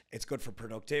day. It's good for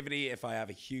productivity. If I have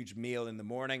a huge meal in the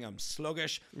morning, I'm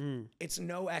sluggish. It's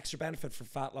no extra benefit for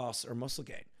fat loss or muscle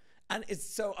gain. And it's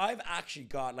so I've actually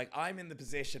got, like, I'm in the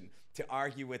position to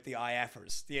argue with the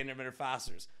IFers, the intermittent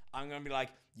fasters. I'm going to be like,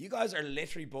 you guys are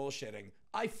literally bullshitting.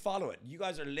 I follow it. You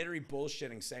guys are literally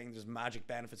bullshitting, saying there's magic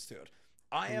benefits to it.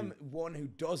 I am one who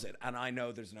does it, and I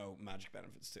know there's no magic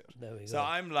benefits to it. There we So go.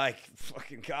 I'm like,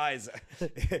 fucking guys,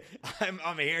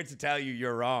 I'm here to tell you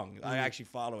you're wrong. I actually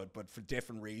follow it, but for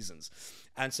different reasons.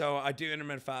 And so I do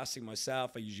intermittent fasting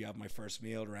myself. I usually have my first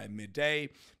meal around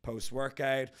midday,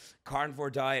 post-workout. Carnivore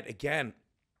diet, again,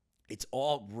 it's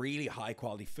all really high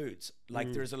quality foods.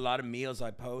 Like there's a lot of meals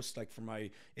I post, like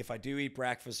if I do eat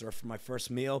breakfast or for my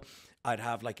first meal, I'd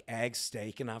have like eggs,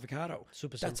 steak, and avocado.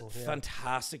 Super That's simple. a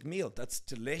fantastic meal. That's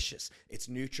delicious. It's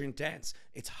nutrient dense.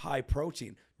 It's high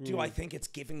protein. Do I think it's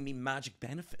giving me magic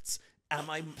benefits? Am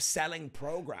I selling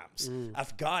programs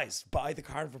of guys, buy the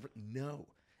carnivore? No.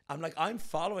 I'm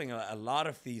following a lot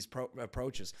of these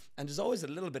approaches, and there's always a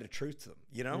little bit of truth to them,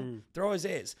 you know? There always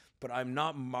is, but I'm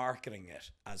not marketing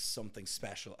it as something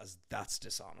special, as that's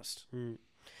dishonest.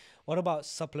 What about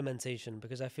supplementation?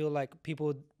 Because I feel like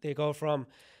people, they go from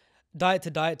diet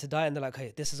to diet to diet, and they're like,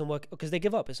 hey, this isn't working, because they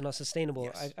give up. It's not sustainable.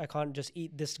 Yes. I can't just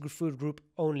eat this food group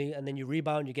only, and then you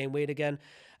rebound, you gain weight again,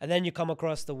 and then you come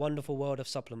across the wonderful world of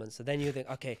supplements. So then you think,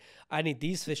 okay, I need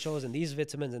these fish oils and these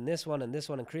vitamins and this one,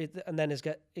 and create, and then it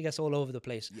gets all over the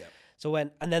place. Yeah. So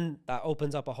and then that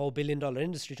opens up a whole $1 billion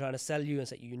industry trying to sell you and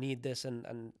say you need this,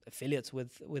 and affiliates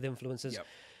with influencers. Yep.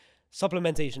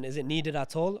 Supplementation, is it needed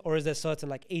at all, or is there certain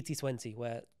like 80-20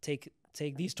 where take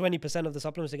these 20% of the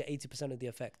supplements to get 80% of the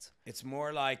effect? It's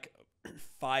more like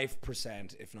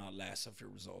 5%, if not less, of your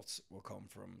results will come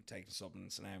from taking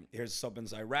supplements. Now, here's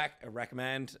supplements I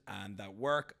recommend and that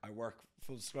work.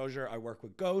 Full disclosure, I work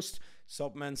with Ghost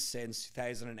supplements since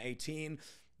 2018.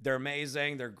 They're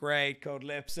amazing. They're great. Code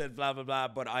Lipsett, blah, blah, blah.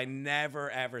 But I never,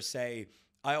 ever say,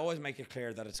 I always make it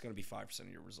clear that it's going to be 5%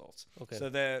 of your results. Okay. So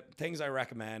the things I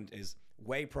recommend is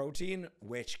whey protein,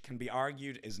 which can be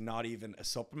argued is not even a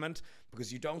supplement,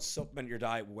 because you don't supplement your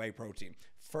diet with whey protein.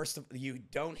 First of all, you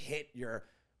don't hit your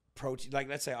protein. Like,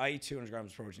 let's say I eat 200 grams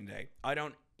of protein a day. I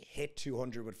don't hit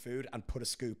 200 with food and put a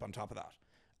scoop on top of that.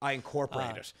 I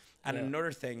incorporate it. And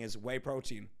another thing is whey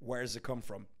protein. Where does it come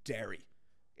from? Dairy.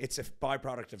 It's a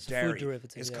byproduct of dairy. Food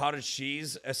derivative, Is cottage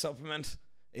cheese a supplement?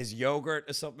 Is yogurt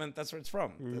a supplement? That's where it's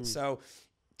from. So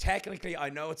technically, I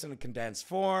know it's in a condensed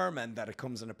form and that it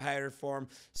comes in a powdered form.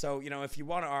 So, you know, if you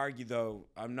want to argue, though,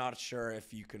 I'm not sure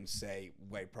if you can say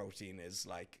whey protein is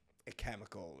like a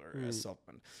chemical or a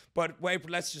supplement. But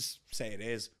let's just say it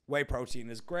is. Whey protein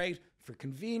is great for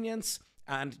convenience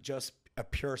and just a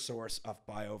pure source of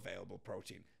bioavailable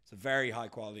protein. It's a very high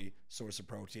quality source of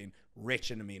protein,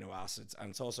 rich in amino acids, and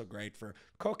it's also great for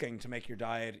cooking to make your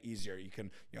diet easier. You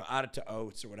can, add it to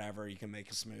oats or whatever. You can make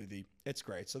a smoothie. It's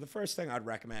great. So the first thing I'd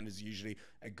recommend is usually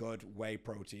a good whey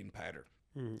protein powder.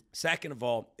 Second of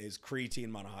all is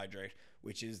creatine monohydrate,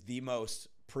 which is the most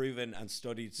proven and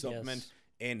studied supplement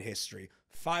in history.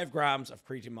 5 grams of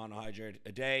creatine monohydrate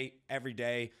a day, every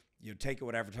day. You take it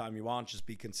whatever time you want. Just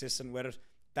be consistent with it.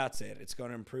 That's it. It's going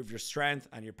to improve your strength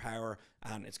and your power,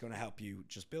 and it's going to help you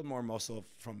just build more muscle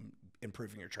from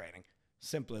improving your training.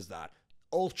 Simple as that.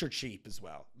 Ultra cheap as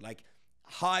well. Like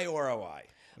high ROI.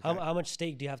 Okay? How much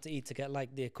steak do you have to eat to get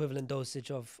like the equivalent dosage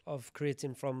of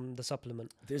creatine from the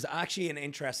supplement? There's actually an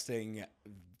interesting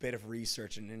bit of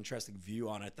research and an interesting view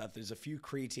on it, that there's a few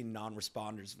creatine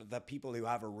non-responders, that people who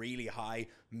have a really high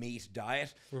meat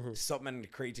diet,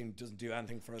 supplement creatine doesn't do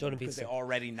anything for them because they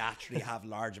already naturally have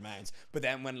large amounts. But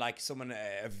then when like someone,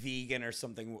 a vegan or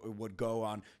something would go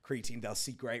on creatine, they'll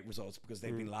see great results because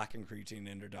they've been lacking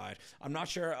creatine in their diet. I'm not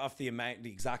sure of the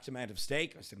exact amount of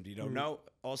steak. I simply don't know.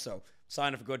 Also,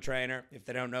 sign of a good trainer. If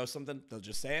they don't know something, they'll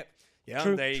just say it. Yeah,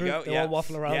 true, there you true. go. They won't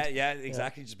waffle around. Yeah,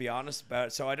 exactly. Just be honest about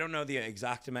it. So I don't know the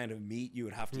exact amount of meat you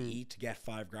would have to eat to get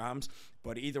 5 grams,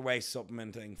 but either way,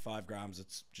 supplementing 5 grams,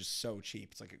 it's just so cheap.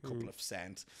 It's like a couple of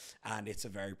cents, and it's a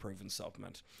very proven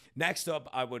supplement. Next up,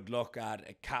 I would look at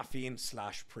a caffeine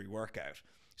 / pre-workout.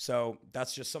 So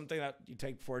that's just something that you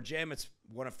take before a gym. It's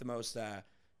one of the most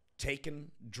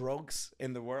taken drugs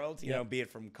in the world, you know, be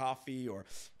it from coffee or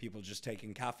people just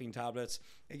taking caffeine tablets.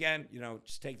 Again,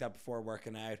 just take that before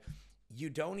working out. You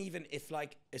don't even, if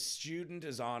like a student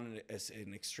is on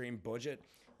an extreme budget,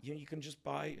 you can just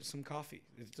buy some coffee.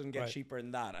 It doesn't get Right. cheaper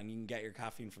than that, and you can get your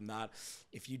caffeine from that.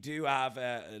 If you do have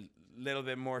a little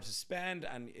bit more to spend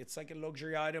and it's like a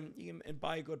luxury item, you can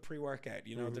buy a good pre-workout.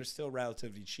 They're still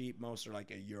relatively cheap. Most are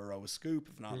like €1 a scoop,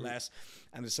 if not less.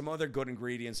 And there's some other good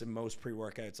ingredients in most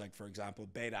pre-workouts, like for example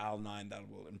beta-alanine, that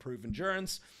will improve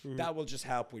endurance. That will just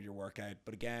help with your workout,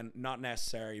 but again, not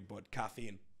necessary. But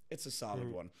caffeine, it's a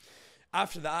solid one.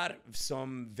 After that,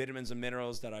 some vitamins and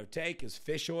minerals that I would take is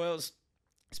fish oils,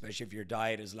 especially if your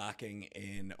diet is lacking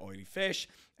in oily fish.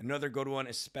 Another good one,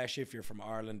 especially if you're from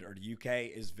Ireland or the UK,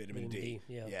 is vitamin D.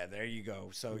 Yeah, there you go.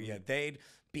 So yeah, they'd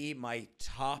be my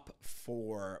top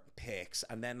 4 picks.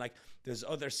 And then like there's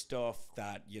other stuff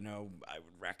that, I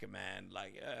would recommend,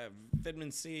 like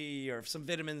vitamin C or some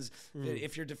vitamins.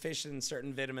 If you're deficient in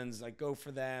certain vitamins, like go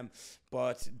for them.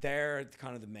 But they're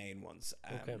kind of the main ones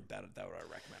that I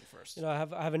recommend first. I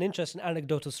have an interesting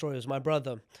anecdotal story. It was my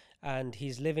brother, and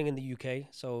he's living in the UK,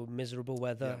 so miserable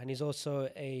weather. And he's also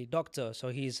a doctor, so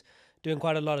he's doing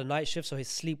quite a lot of night shifts. So his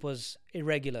sleep was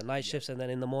irregular, night shifts, and then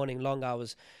in the morning, long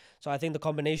hours. So I think the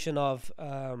combination of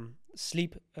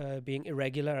sleep being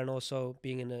irregular and also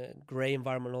being in a grey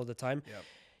environment all the time,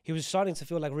 he was starting to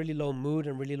feel like really low mood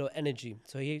and really low energy.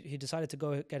 So he decided to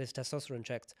go get his testosterone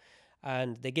checked.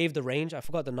 And they gave the range. I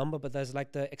forgot the number, but there's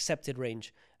like the accepted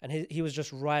range. And he was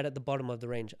just right at the bottom of the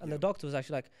range. And the doctor was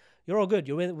actually like, you're all good.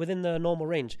 You're within the normal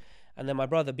range. And then my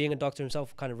brother, being a doctor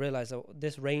himself, kind of realized that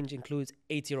this range includes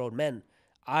 80-year-old men.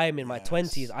 I'm in my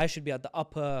 20s. I should be at the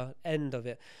upper end of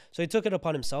it. So he took it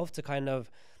upon himself to kind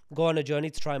of go on a journey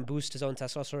to try and boost his own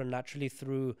testosterone naturally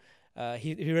through...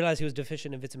 He realized he was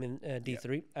deficient in vitamin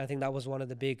D3. I think that was one of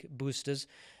the big boosters.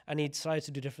 And he decided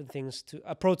to do different things, to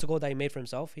a protocol that he made for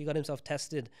himself. He got himself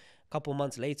tested a couple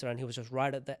months later, and he was just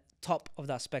right at the top of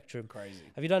that spectrum. Crazy.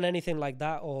 Have you done anything like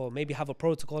that, or maybe have a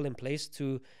protocol in place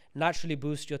to naturally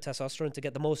boost your testosterone to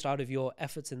get the most out of your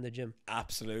efforts in the gym?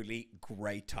 Absolutely.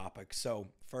 Great topic. So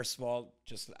first of all,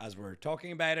 just as we're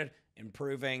talking about it,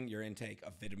 improving your intake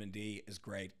of vitamin D is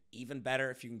great. Even better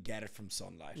if you can get it from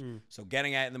sunlight. So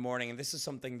getting out in the morning, and this is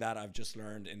something that I've just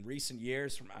learned in recent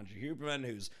years from Andrew Huberman,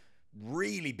 who's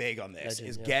really big on this,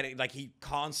 getting, like, he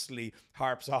constantly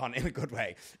harps on in a good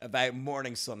way about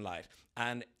morning sunlight.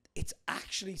 And it's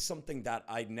actually something that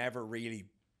I never really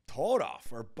thought of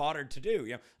or bothered to do.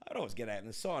 I'd always get out in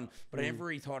the sun, but I never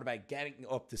really thought about getting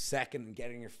up the second and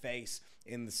getting your face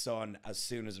in the sun as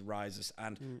soon as it rises.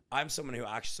 And I'm someone who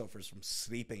actually suffers from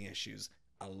sleeping issues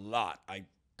a lot. I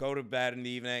go to bed in the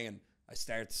evening and I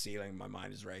stare at the ceiling, my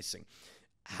mind is racing.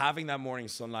 Having that morning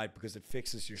sunlight, because it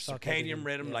fixes your circadian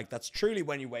rhythm, like that's truly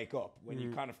when you wake up, when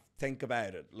you kind of think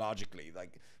about it logically,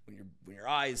 like when your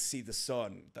eyes see the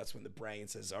sun, that's when the brain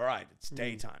says, all right, it's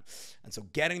daytime. And so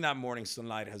getting that morning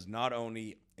sunlight has not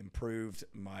only improved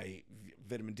my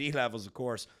vitamin D levels, of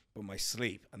course, but my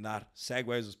sleep. And that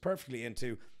segues us perfectly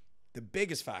into the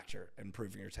biggest factor in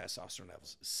improving your testosterone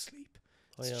levels is sleep.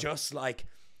 It's just like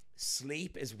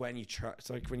sleep is when you charge. It's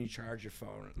like when you charge your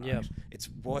phone at night. It's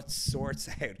what sorts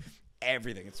out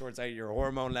everything. It sorts out your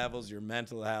hormone levels, your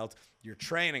mental health, your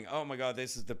training. Oh my God,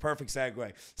 this is the perfect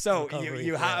segue. So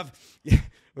you have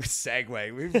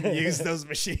segue. We haven't used those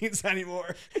machines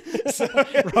anymore. So,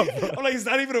 I'm like, is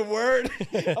that even a word?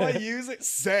 I use it.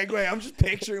 Segue. I'm just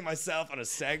picturing myself on a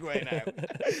Segway now,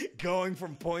 going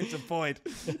from point to point.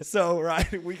 So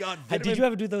right, we got. Did you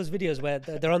ever do those videos where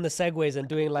they're on the Segways and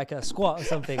doing like a squat or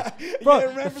something?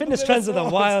 Bro, the fitness trends are the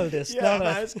wildest. Yeah, man,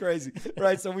 that's crazy.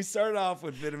 Right, so we started off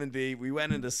with vitamin D. We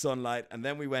went into sunlight, and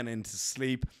then we went into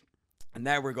sleep. And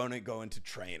now we're going to go into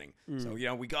training. So,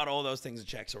 we got all those things in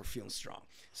check, so we're feeling strong.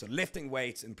 So lifting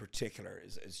weights in particular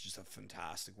is just a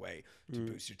fantastic way to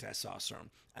boost your testosterone.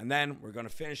 And then we're going to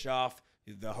finish off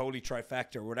the holy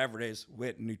trifecta, or whatever it is,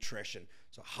 with nutrition.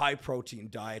 So high protein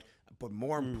diet, but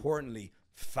more importantly,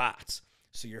 fats.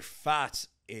 So your fats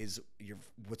is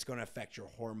what's going to affect your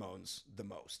hormones the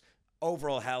most.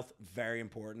 Overall health, very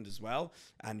important as well,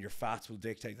 and your fats will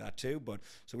dictate that too. But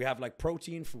so we have like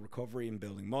protein for recovery and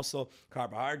building muscle,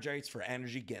 carbohydrates for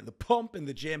energy, getting the pump in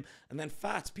the gym, and then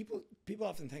fats. People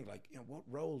often think like, what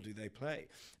role do they play?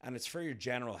 And it's for your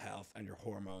general health and your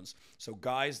hormones. So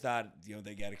guys that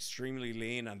they get extremely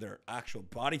lean and their actual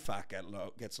body fat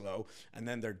gets low, and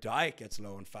then their diet gets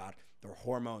low in fat, their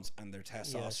hormones and their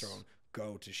testosterone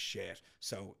go to shit.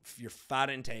 So your fat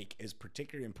intake is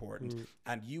particularly important,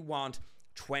 and you want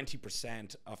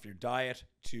 20% of your diet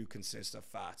to consist of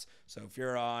fats. So if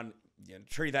you're on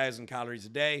 3,000 calories a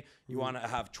day. You want to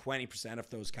have 20% of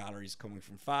those calories coming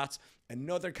from fats.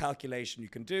 Another calculation you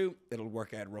can do, it'll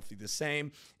work out roughly the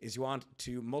same, is you want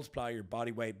to multiply your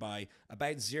body weight by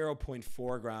about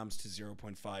 0.4 grams to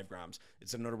 0.5 grams.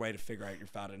 It's another way to figure out your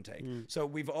fat intake. So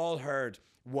we've all heard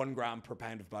 1 gram per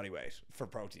pound of body weight for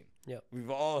protein. Yeah.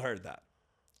 We've all heard that.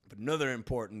 But another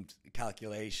important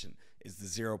calculation is the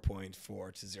 0.4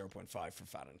 to 0.5 for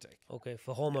fat intake. Okay,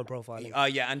 for hormone profiling.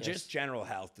 And just general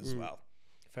health as well.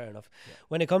 Fair enough. Yeah.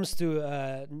 When it comes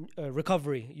to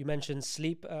recovery, you mentioned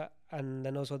sleep, and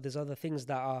then also there's other things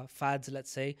that are fads,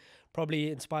 let's say,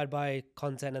 probably inspired by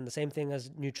content. And the same thing as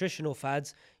nutritional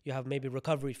fads, you have maybe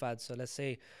recovery fads. So let's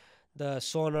say the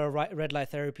sauna, red light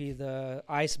therapy, the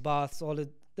ice baths,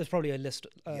 there's probably a list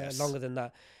longer than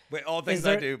that. Wait, all things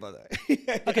I do, by the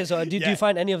way. Okay, so do you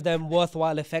find any of them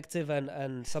worthwhile, effective,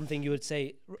 and something you would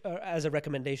say as a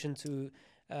recommendation to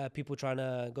people trying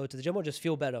to go to the gym or just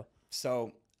feel better?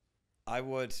 So I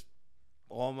would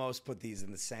almost put these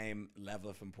in the same level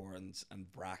of importance and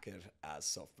bracket as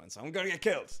supplements. I'm going to get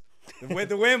killed. With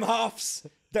the Wim Hofs,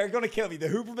 they're going to kill me. The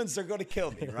Hoopermans, they're going to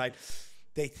kill me, right?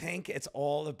 They think it's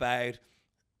all about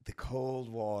the cold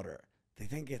water. They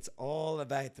think it's all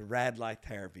about the red light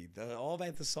therapy, all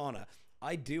about the sauna.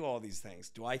 I do all these things.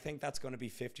 Do I think that's going to be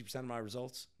 50% of my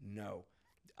results? No.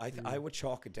 I would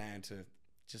chalk it down to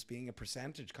just being a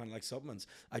percentage, kind of like supplements.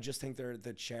 I just think they're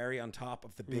the cherry on top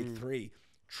of the big three: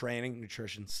 training,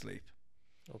 nutrition, sleep.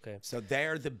 Okay. So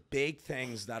they're the big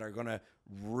things that are going to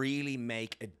really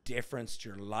make a difference to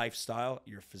your lifestyle,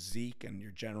 your physique, and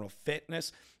your general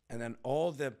fitness. And then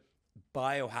all the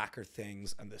biohacker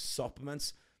things and the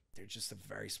supplements, they're just a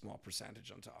very small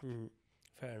percentage on top.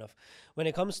 Fair enough. When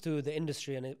it comes to the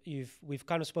industry, and we've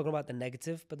kind of spoken about the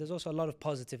negative, but there's also a lot of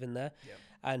positive in there. Yeah.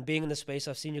 And being in the space,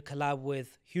 I've seen you collab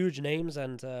with huge names,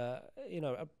 and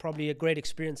probably a great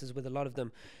experiences with a lot of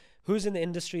them. Who's in the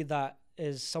industry that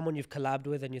is someone you've collabed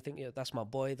with, and you think, that's my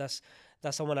boy, that's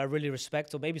someone I really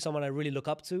respect, or maybe someone I really look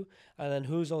up to? And then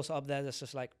who's also up there that's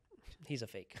just like, he's a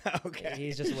fake. Okay,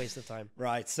 he's just a waste of time.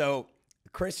 Right. So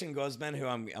Christian Guzman, who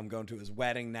I'm going to his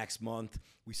wedding next month.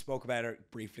 We spoke about it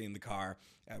briefly in the car.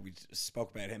 We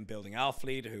spoke about him building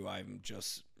Alfleet, who I'm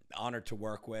just honored to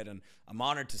work with, and I'm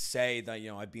honored to say that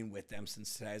I've been with them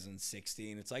since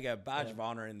 2016. It's like a badge of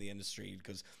honor in the industry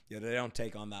because they don't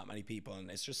take on that many people, and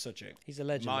it's just such a he's a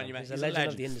legend. Monument. He's a legend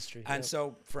of the industry. And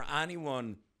so for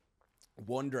anyone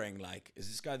wondering, like, is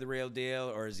this guy the real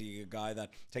deal, or is he a guy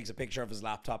that takes a picture of his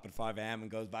laptop at 5 a.m.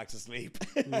 and goes back to sleep?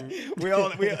 we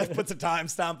puts a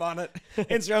timestamp on it.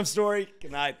 Instagram story.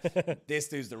 Good night. This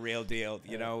dude's the real deal.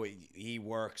 He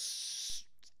works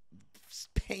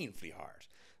painfully hard.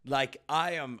 Like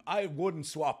I wouldn't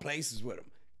swap places with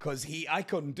him because I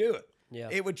couldn't do it. Yeah.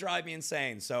 It would drive me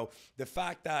insane. So the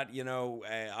fact that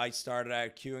I started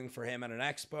out queuing for him at an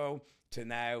expo, to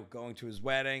now going to his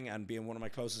wedding and being one of my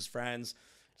closest friends.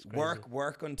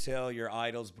 Work until your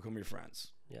idols become your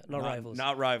friends. Yeah, not rivals.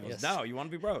 Not rivals. Yes. No, you want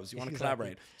to be bros. You want to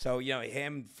collaborate. So,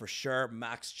 him for sure.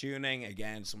 Max Tuning,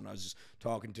 again, someone I was just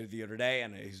talking to the other day,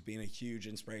 and he's been a huge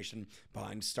inspiration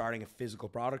behind starting a physical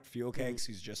product, Fuel Cakes.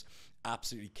 He's just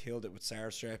absolutely killed it with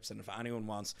Sarah Strips. And if anyone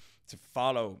wants to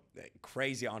follow a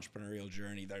crazy entrepreneurial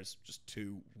journey, there's just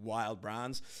 2 wild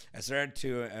brands. They're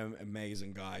 2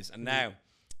 amazing guys. And now,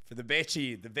 for the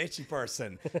bitchy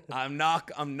person, I'm not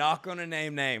going to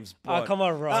name names. But come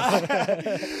on, Rob.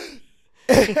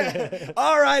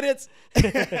 All right, we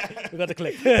got the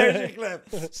clip. There's your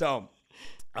clip. So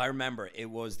I remember it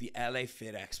was the LA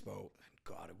Fit Expo.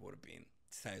 God, it would have been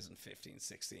 2015,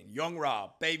 16. Young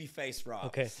Rob, babyface Rob.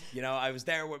 Okay. I was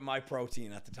there with my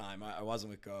protein at the time. I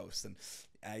wasn't with Ghost, and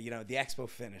the expo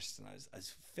finished, and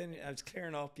I was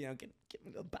clearing up, get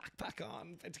my little backpack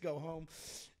on, about to go home,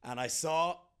 and I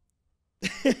saw.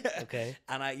 Okay.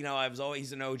 And I was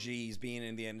always an OG. He's been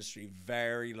in the industry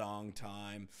very long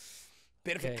time.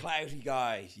 Bit of a cloudy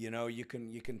guy, you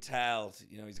can tell,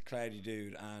 he's a cloudy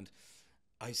dude. And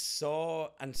I saw,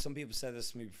 and some people said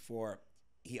this to me before,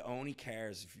 he only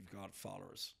cares if you've got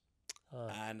followers.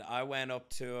 And I went up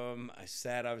to him. I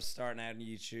said I was starting out on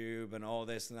YouTube and all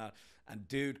this and that. And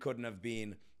dude couldn't have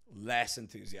been less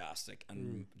enthusiastic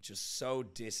and just so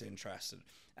disinterested.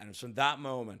 And it was from that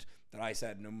moment that I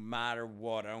said, no matter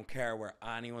what, I don't care where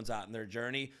anyone's at in their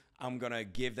journey, I'm going to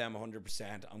give them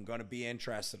 100%. I'm going to be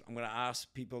interested. I'm going to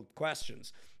ask people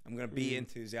questions. I'm going to be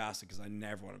enthusiastic because I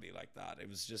never want to be like that. It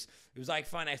was like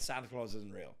finding out Santa Claus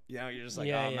isn't real. You're just like,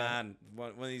 man,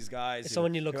 one of these guys it's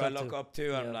someone you who I look up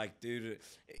to. I'm like, dude,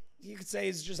 you could say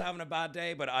he's just having a bad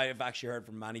day, but I've actually heard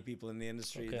from many people in the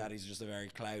industry that he's just a very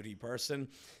cloudy person.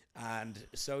 And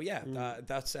so, yeah,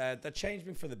 that changed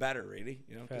me for the better, really,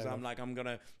 you know, because I'm like, I'm going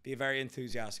to be a very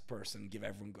enthusiastic person, give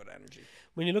everyone good energy.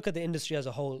 When you look at the industry as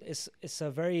a whole, it's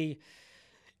a very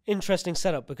interesting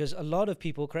setup, because a lot of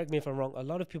people, correct me if I'm wrong, a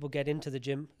lot of people get into the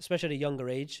gym, especially at a younger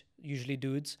age, usually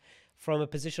dudes, from a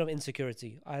position of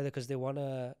insecurity, either because they want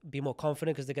to be more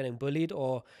confident because they're getting bullied,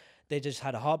 or they just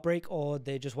had a heartbreak, or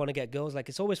they just want to get girls. Like,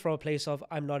 it's always from a place of,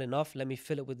 I'm not enough, let me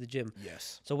fill it with the gym.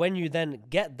 Yes. So when you then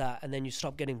get that, and then you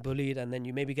stop getting bullied, and then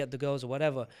you maybe get the girls or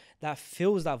whatever, that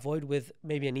fills that void with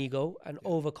maybe an ego and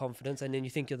overconfidence, and then you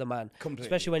think you're the man. Completely.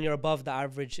 Especially when you're above the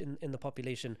average in the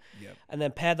population. Yep. And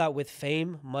then pair that with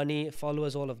fame, money,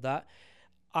 followers, all of that.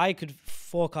 I could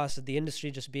forecast the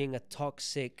industry just being a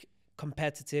toxic,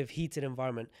 competitive, heated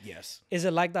environment. Yes. Is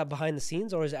it like that behind the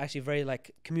scenes, or is it actually very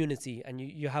like community, and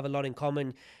you have a lot in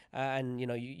common, and you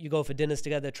know you go for dinners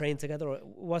together, train together, or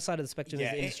what side of the spectrum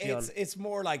is the industry on? It's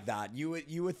more like that. You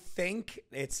would think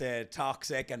it's a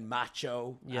toxic and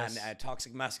macho and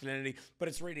toxic masculinity, but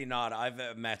it's really not.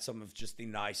 I've met some of just the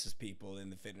nicest people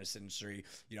in the fitness industry.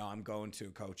 You know, I'm going to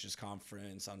a coaches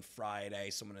conference on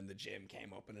Friday. Someone in the gym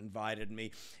came up and invited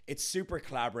me. It's super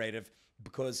collaborative,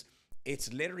 because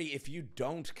it's literally, if you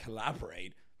don't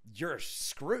collaborate, you're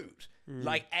screwed.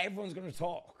 Like, everyone's going to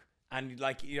talk. And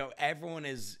like, you know, everyone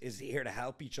is here to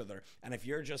help each other. And if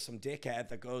you're just some dickhead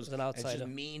that goes an outsider, it's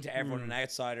just mean to everyone, an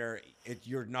outsider,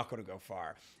 you're not going to go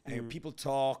far. And people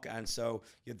talk. And so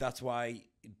that's why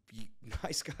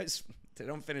nice guys, they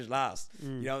don't finish last.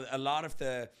 You know, a lot of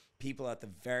the people at the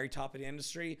very top of the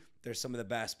industry, they're some of the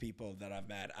best people that I've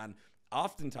met. And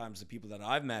oftentimes the people that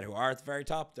I've met who are at the very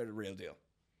top, they're the real deal.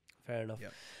 Fair enough.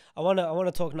 Yep. I want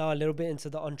to talk now a little bit into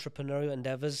the entrepreneurial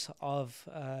endeavors of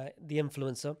the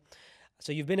influencer.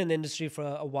 So you've been in the industry for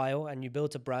a while, and you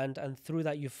built a brand, and through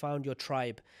that you found your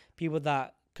tribe, people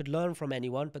that could learn from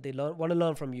anyone, but they want to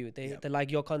learn from you. They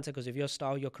like your content because of your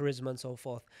style, your charisma, and so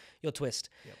forth, your twist.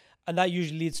 Yep. And that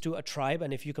usually leads to a tribe.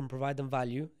 And if you can provide them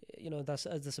value, you know, that's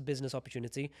a business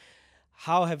opportunity.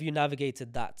 How have you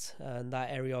navigated that and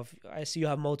that area of? I see you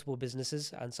have multiple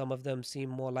businesses, and some of them seem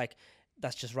more like,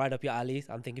 that's just right up your alley.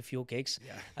 I'm thinking fuel cakes.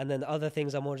 Yeah. And then other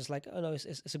things are more just like, oh no,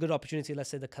 it's a good opportunity.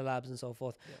 Let's say the collabs and so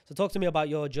forth. Yeah. So talk to me about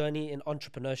your journey in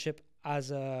entrepreneurship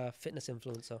as a fitness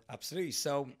influencer. Absolutely.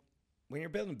 So when you're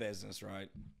building a business, right,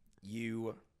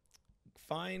 you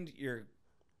find your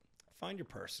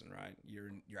person, right?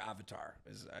 Your avatar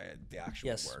is the actual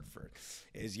word for it.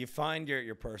 Is you find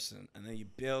your person, and then you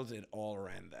build it all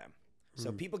around them.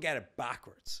 So people get it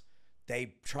backwards.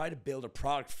 They try to build a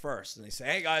product first, and they say,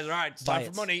 hey guys, all right, it's time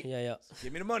for money. Yeah.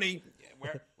 Give me the money.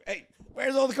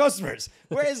 Where's all the customers?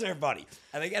 Where is everybody?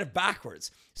 And they get it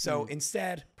backwards. So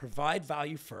instead, provide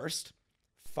value first,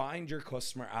 find your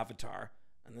customer avatar,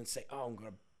 and then say, oh, I'm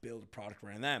going to build a product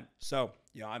around them. So,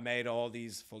 you know, I made all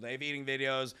these full day of eating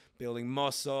videos, building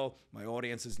muscle. My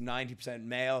audience is 90%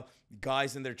 male.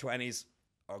 Guys in their 20s,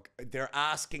 they're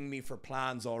asking me for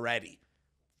plans already.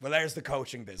 Well, there's the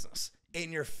coaching business.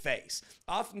 In your face.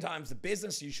 Oftentimes, the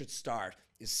business you should start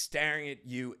is staring at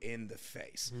you in the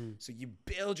face. So you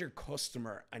build your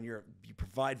customer, and you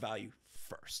provide value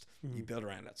first. You build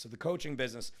around that. So the coaching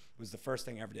business was the first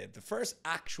thing I ever did. The first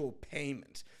actual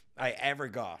payment I ever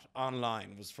got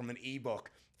online was from an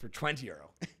ebook for €20.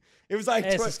 It was like,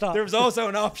 there was also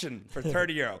an option for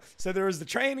 €30. So there was the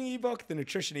training ebook, the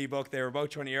nutrition ebook. They were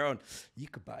both €20. And you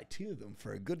could buy two of them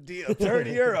for a good deal,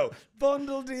 €30,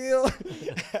 bundle deal.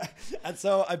 And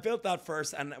so I built that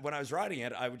first. And when I was writing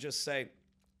it, I would just say,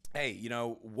 hey, you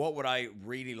know, what would I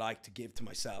really like to give to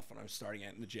myself when I was starting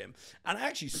out in the gym? And I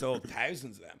actually sold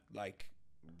thousands of them, like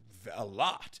a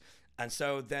lot. And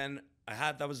so then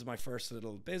that was my first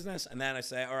little business. And then I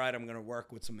say, all right, I'm going to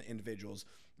work with some individuals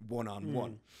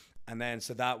one-on-one. And then,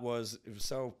 so it was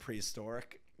so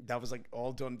prehistoric. That was like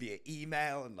all done via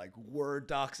email and like Word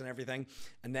docs and everything.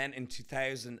 And then in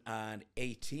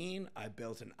 2018, I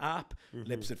built an app,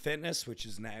 Lipsett Fitness, which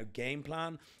is now Game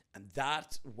Plan. And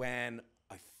that's when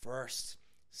I first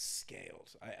scaled.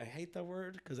 I hate that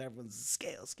word because everyone's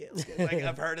scale. Like,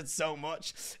 I've heard it so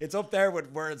much. It's up there with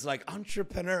words like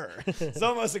entrepreneur. It's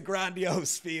almost a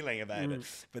grandiose feeling about it.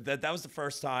 But that was the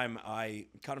first time I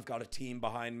kind of got a team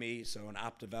behind me. So an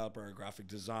app developer, a graphic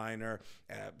designer,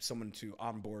 someone to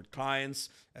onboard clients,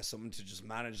 someone to just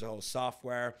manage the whole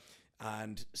software.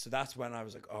 And so that's when I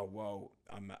was like, oh, whoa,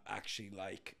 I'm actually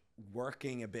like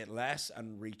working a bit less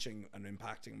and reaching and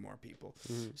impacting more people.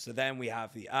 So then we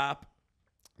have the app.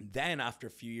 Then after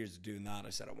a few years of doing that, I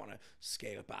said I want to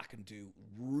scale it back and do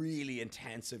really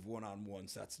intensive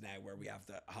one-on-ones. That's now where we have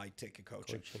the high ticket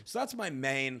coaching. So that's my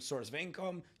main source of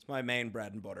income. It's my main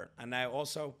bread and butter. And now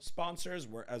also sponsors,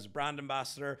 as a brand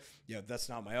ambassador, that's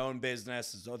not my own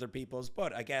business, it's other people's.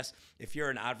 But I guess if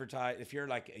you're if you're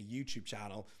like a YouTube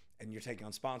channel and you're taking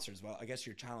on sponsors, well, I guess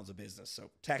your channel's a business.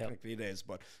 So technically it is,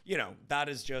 but that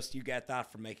is just, you get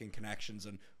that from making connections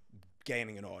and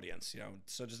gaining an audience,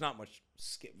 so there's not much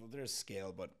skill. Well, there's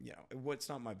skill, but it's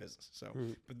not my business. So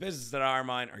but the businesses that are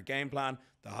mine are Game Plan,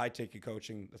 the high ticket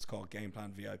coaching that's called Game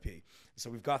Plan VIP.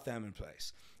 So we've got them in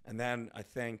place. And then I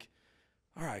think,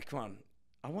 all right, come on,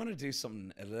 I want to do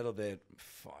something a little bit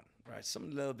fun, right?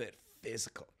 Something a little bit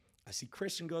physical. I see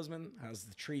Christian Guzman has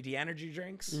the 3D energy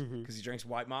drinks because he drinks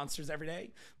White Monsters every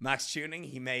day. Max Tuning,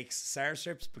 he makes Sour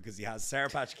Strips because he has Sour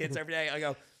Patch Kids every day. I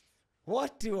go,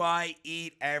 what do I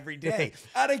eat every day?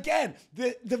 And again,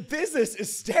 the business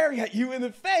is staring at you in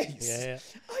the face.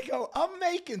 I go, I'm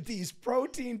making these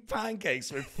protein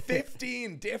pancakes with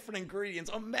 15 different ingredients.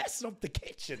 I'm messing up the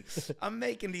kitchen. I'm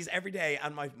making these every day.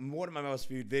 And one of my most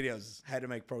viewed videos is how to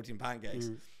make protein pancakes.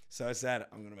 So I said,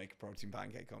 I'm going to make a protein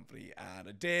pancake company. And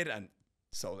I did, and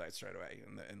sold out straight away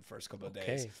in the first couple of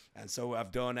days. And so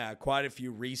I've done quite a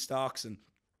few restocks, and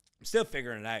I'm still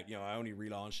figuring it out. I only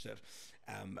relaunched it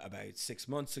about 6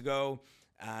 months ago.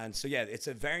 And so, it's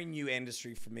a very new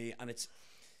industry for me. And it's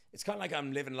kind of like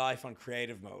I'm living life on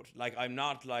creative mode. Like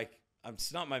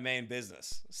it's not my main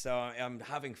business. So I'm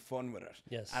having fun with it.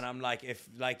 Yes. And I'm like, if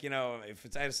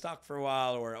it's out of stock for a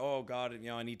while, or, oh God,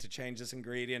 I need to change this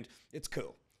ingredient, it's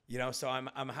cool. So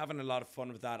I'm having a lot of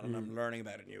fun with that, and I'm learning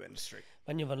about a new industry.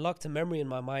 When you've unlocked a memory in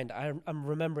my mind, I'm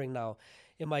remembering now,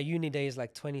 in my uni days,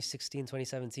 like 2016,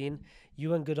 2017,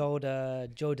 you and good old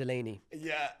Joe Delaney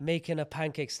making a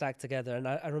pancake stack together. And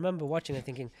I remember watching it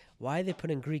thinking, why are they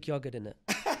putting Greek yogurt in it?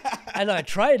 And I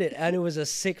tried it, and it was a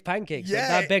sick pancake. So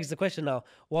that begs the question now,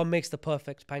 what makes the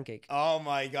perfect pancake? Oh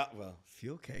my God. Well,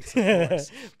 fuel cakes, of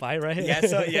course. Buy right.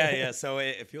 So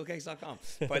fuelcakes.com.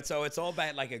 But so it's all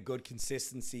about like a good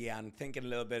consistency and thinking a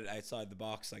little bit outside the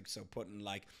box. Like, so putting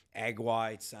like egg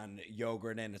whites and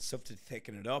yogurt in, it's stuff to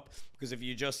thicken it up. Because if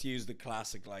you just use the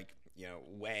classic, like,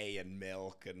 whey and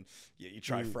milk, and you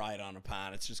try fry it on a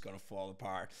pan, it's just going to fall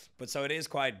apart. But so it is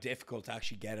quite difficult to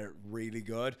actually get it really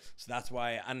good. So that's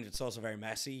why, and it's also very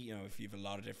messy, if you have a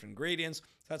lot of different ingredients.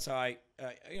 That's how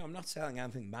I'm not selling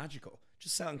anything magical,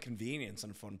 just selling convenience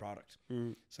and a fun product.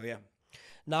 So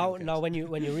Now when you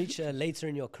reach later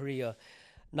in your career,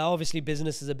 now obviously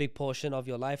business is a big portion of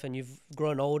your life, and you've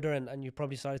grown older, and you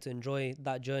probably started to enjoy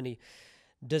that journey.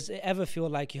 Does it ever feel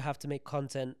like you have to make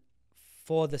content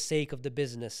for the sake of the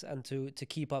business and to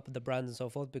keep up with the brands and so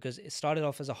forth? Because it started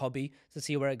off as a hobby to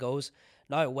see where it goes.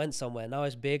 Now it went somewhere. Now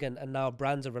it's big, and now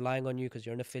brands are relying on you because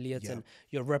you're an affiliate and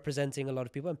you're representing a lot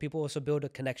of people, and people also build a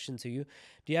connection to you.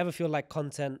 Do you ever feel like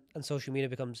content and social media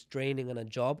becomes draining and a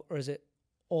job, or is it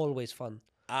always fun?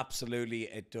 Absolutely,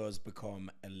 it does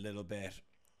become a little bit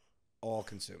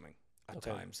all-consuming at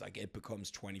times. Like, it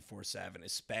becomes 24/7,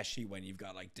 especially when you've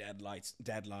got like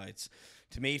deadlines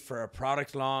to meet for a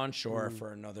product launch or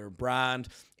for another brand.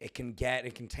 It can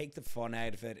take the fun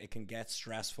out of it. It can get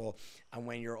stressful. And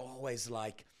when you're always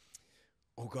like,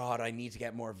 oh God, I need to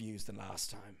get more views than last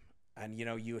time. And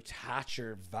you attach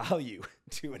your value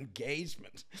to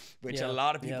engagement, which a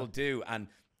lot of people do. And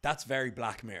that's very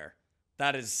Black Mirror.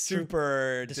 That is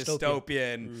super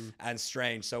dystopian and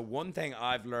strange. So one thing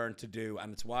I've learned to do,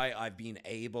 and it's why I've been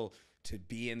able to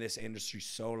be in this industry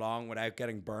so long without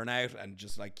getting burnout and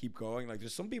just like keep going. Like,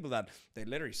 there's some people that they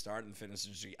literally start in the fitness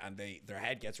industry and their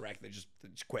head gets wrecked. They just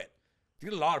quit. A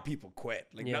lot of people quit.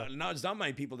 Like, there's not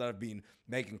many people that have been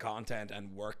making content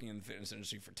and working in the fitness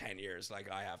industry for 10 years like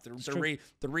I have. There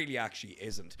really actually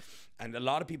isn't. And a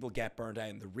lot of people get burnt out.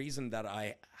 And the reason that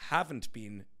I haven't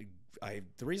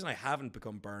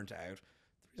become burnt out,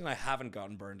 the reason I haven't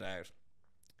gotten burnt out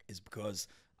is because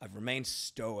I've remained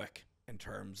stoic in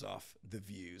terms of the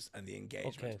views and the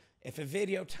engagement. If a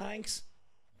video tanks,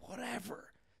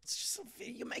 whatever. It's just a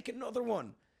video. You make another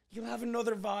one. You'll have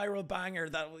another viral banger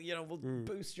that will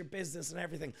boost your business and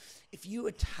everything. If you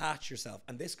attach yourself,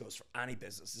 and this goes for any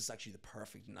business, this is actually the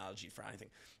perfect analogy for anything.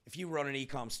 If you run an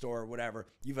e-com store or whatever,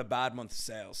 you have a bad month of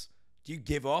sales. Do you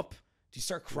give up? Do you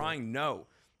start crying? No.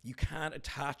 You can't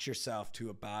attach yourself to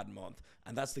a bad month.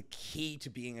 And that's the key to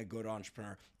being a good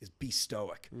entrepreneur, is be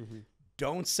stoic.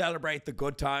 Don't celebrate the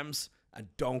good times, and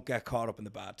don't get caught up in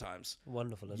the bad times.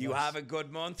 Wonderful advice. You have a good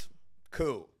month,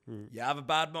 cool. You have a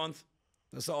bad month,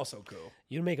 That's also cool.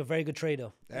 You'd make a very good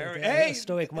trader. Hey,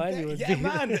 stoic mind. You would yeah, be.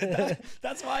 man.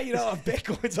 That's why, you know,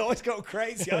 Bitcoin's always go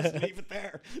crazy. I just leave it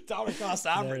there. Dollar cost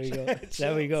average.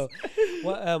 There we go.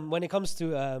 Well, when it comes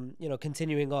to you know,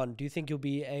 continuing on, do you think you'll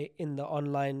be in the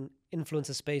online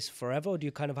influencer space forever, or do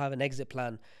you kind of have an exit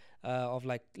plan of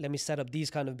like, let me set up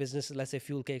these kind of businesses, let's say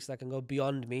fuel cakes, that can go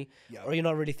beyond me, or you're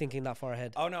not really thinking that far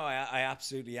ahead? Oh no, I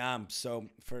absolutely am. So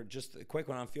for just a quick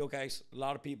one on fuel cakes, a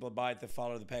lot of people buy it to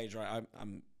follow the page, right?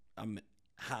 I'm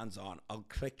hands on. I'll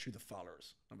click through the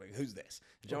followers. I'm like, who's this?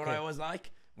 Do you know what I always like?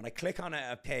 When I click on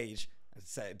a page,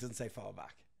 it doesn't say follow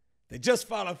back. They just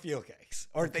follow fuel cakes,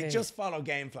 or they just follow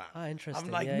game plan. Interesting.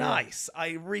 I'm like, nice.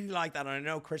 I really like that, and I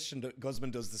know Christian Guzman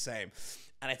does the same.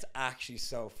 And it's actually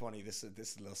so funny. This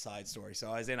is a little side story.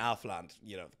 So I was in Alphaland,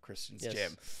 you know, Christian's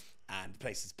gym, and the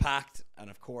place is packed. And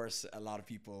of course, a lot of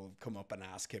people come up and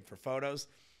ask him for photos.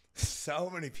 So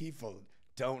many people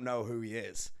don't know who he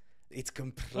is. It's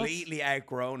completely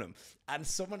outgrown him. And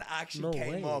someone actually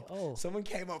came up. Someone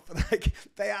came up and like,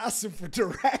 they asked him for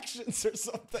directions or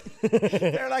something.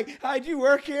 They're like, hi, do you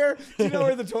work here? Do you know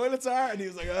where the toilets are? And he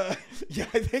was like, yeah,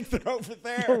 I think they're over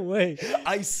there. No way.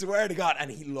 I swear to God. And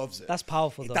he loves it. That's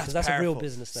powerful though, because that's a real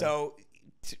business then. So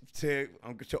to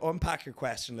unpack your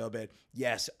question a little bit,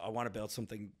 yes, I want to build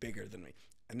something bigger than me.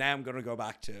 And now I'm going to go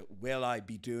back to, will I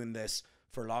be doing this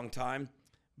for a long time?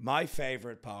 My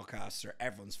favorite podcaster,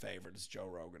 everyone's favorite, is Joe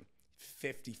Rogan.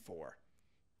 54.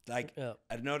 Like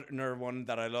another one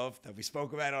that I love that we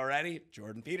spoke about already,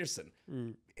 Jordan Peterson.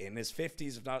 In his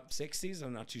 50s, if not 60s,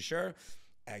 I'm not too sure.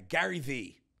 Gary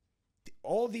Vee.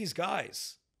 All these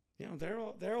guys, you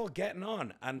know, they're all getting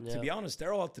on. And to be honest,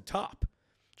 they're all at the top.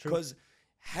 Because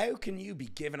how can you be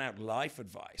giving out life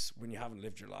advice when you haven't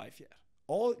lived your life yet?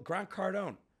 Grant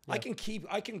Cardone. I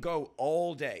can go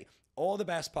all day. All the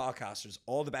best podcasters,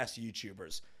 all the best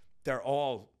YouTubers, they're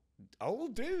all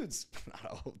old dudes.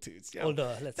 Not old dudes. Yeah.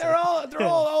 Older, they're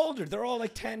all older. They're all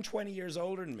like 10, 20 years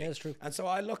older than me. Yeah, that's true. And so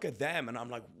I look at them and I'm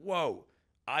like, whoa,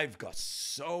 I've got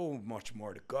so much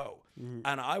more to go.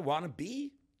 And I want to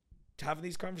be having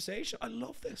these conversations. I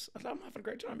love this. I'm having a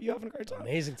great time. You having a great time?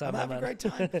 Amazing time, I'm having a great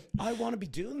time. I want to be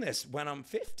doing this when I'm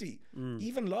 50,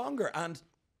 even longer. And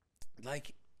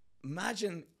like,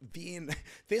 imagine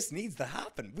this needs to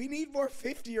happen. We need more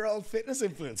 50-year-old fitness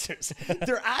influencers.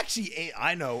 They're actually,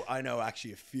 I know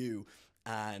actually a few,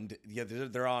 and yeah,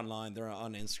 they're online, they're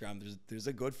on Instagram. There's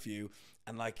a good few,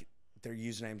 and like their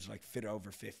usernames are like fit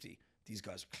over 50. These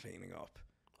guys are cleaning up.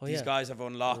 These guys have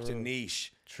unlocked a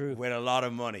niche with a lot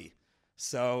of money.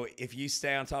 So if you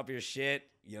stay on top of your shit,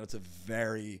 you know, it's a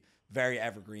very, very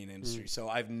evergreen industry. So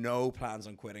I have no plans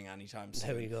on quitting anytime soon.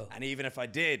 There we go. And even if I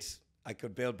did, I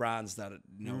could build brands that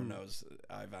no one knows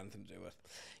I have anything to do with.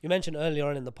 You mentioned earlier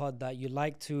on in the pod that you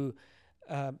like to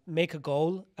make a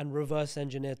goal and reverse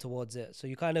engineer towards it. So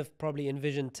you kind of probably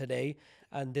envisioned today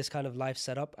and this kind of life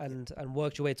setup and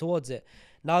worked your way towards it.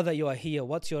 Now that you are here,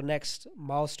 what's your next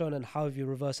milestone and how have you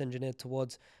reverse engineered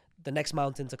towards the next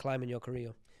mountain to climb in your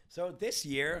career? So this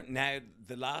year, now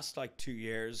the last like 2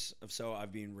 years or so,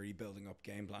 I've been rebuilding up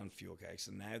Game Plan Fuel Cakes.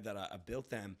 And now that I built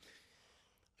them,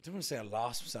 I don't want to say I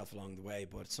lost myself along the way,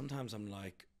 but sometimes I'm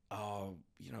like, oh,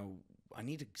 you know, I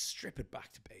need to strip it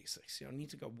back to basics. You know, I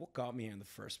need to go, what got me here in the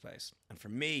first place? And for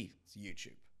me, it's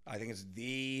YouTube. I think it's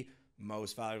the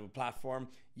most valuable platform.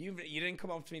 You didn't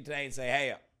come up to me today and say,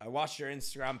 hey, I watched your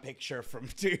Instagram picture from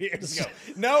 2 years ago.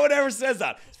 No one ever says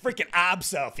that. It's freaking ab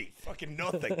selfie. Fucking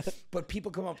nothing. But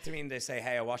people come up to me and they say,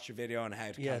 hey, I watched your video on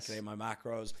how to calculate my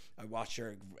macros. I watched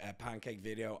your pancake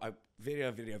video.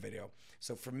 Video.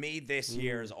 So for me, this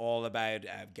year is all about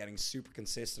getting super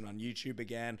consistent on YouTube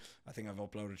again. I think I've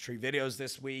uploaded 3 videos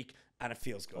this week and it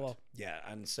feels good. Well, yeah.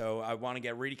 And so I want to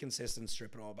get really consistent,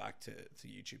 strip it all back to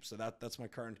YouTube. So that's my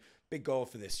current big goal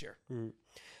for this year.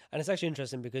 And it's actually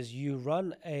interesting because you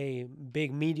run a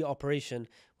big media operation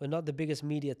with not the biggest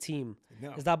media team.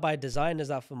 No. Is that by design? Is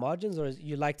that for margins, or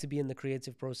you like to be in the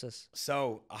creative process?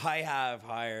 So I have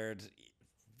hired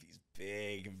these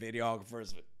big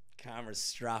videographers with cameras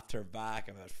strapped to her back.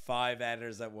 I've had 5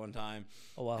 editors at one time.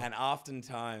 Oh, wow. And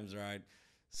oftentimes, right,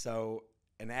 so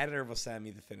an editor will send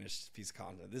me the finished piece of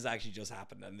content. This actually just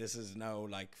happened, and this is no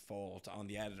like fault on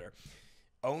the editor.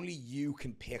 Only you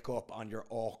can pick up on your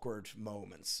awkward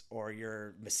moments or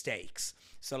your mistakes.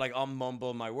 So like I'll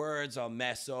mumble my words, I'll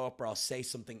mess up, or I'll say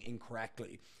something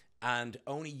incorrectly, and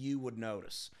only you would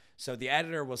notice. So the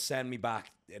editor will send me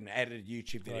back an edited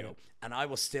YouTube video, and I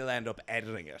will still end up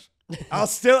editing it. I'll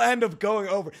still end up going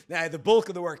over. Now, the bulk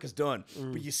of the work is done,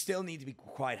 but you still need to be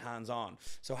quite hands-on.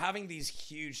 So having these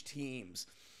huge teams,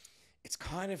 it's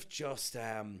kind of just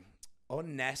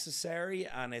unnecessary,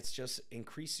 and it's just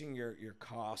increasing your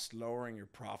cost, lowering your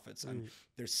profits, and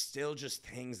there's still just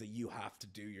things that you have to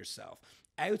do yourself.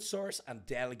 Outsource and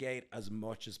delegate as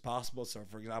much as possible. So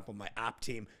for example, my app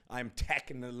team, I'm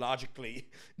technologically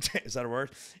is that a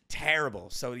word, terrible,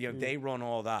 so they run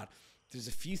all that. There's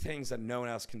a few things that no one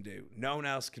else can do. No one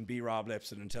else can be Rob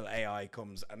Lipsett until AI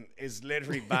comes and is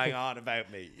literally bang on about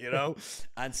me,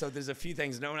 And so there's a few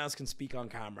things no one else can speak on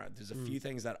camera. There's a few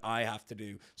things that I have to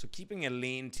do. So keeping a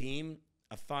lean team,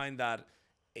 I find that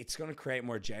it's going to create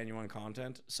more genuine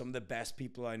content. Some of the best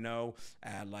people I know,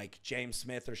 like James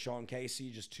Smith or Sean Casey,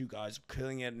 just two guys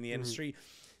killing it in the industry.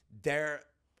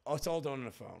 It's all done on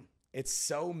a phone. It's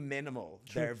so minimal,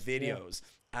 their videos.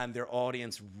 And their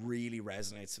audience really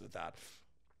resonates with that.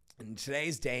 In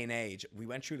today's day and age, we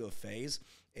went through the phase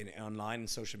online and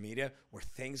social media where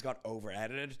things got over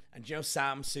edited. And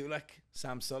Sam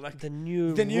Sulek, the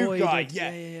new guy,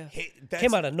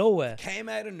 came out of nowhere.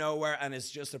 And it's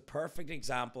just a perfect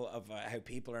example of how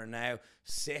people are now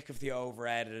sick of the over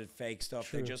edited fake stuff.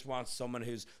 True. They just want someone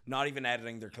who's not even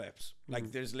editing their clips.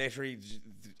 Like there's literally,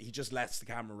 he just lets the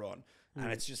camera run,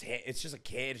 and it's just a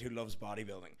kid who loves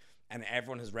bodybuilding. And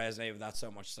everyone has resonated with that so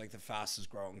much. It's like the fastest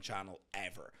growing channel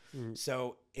ever.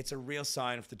 So it's a real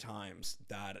sign of the times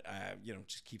that,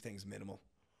 just keep things minimal.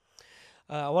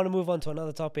 I want to move on to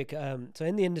another topic. So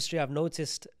in the industry, I've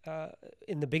noticed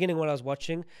in the beginning when I was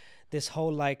watching, this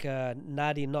whole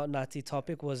Natty, not Natty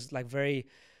topic was like very,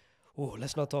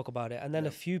 let's not talk about it. And then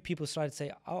a few people started to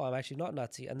say, I'm actually not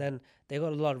Natty. And then they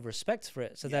got a lot of respect for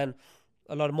it. So then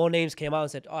a lot of more names came out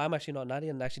and said, I'm actually not Natty,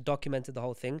 and actually documented the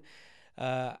whole thing.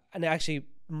 And it actually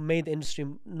made the industry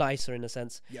nicer in a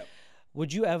sense. Yep.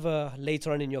 Would you ever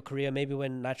later on in your career, maybe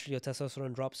when naturally your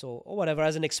testosterone drops or whatever,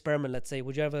 as an experiment, let's say,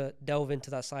 would you ever delve into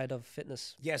that side of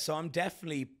fitness? Yeah, so I'm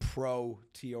definitely pro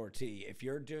TRT. If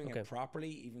you're doing it properly,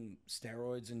 even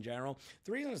steroids in general.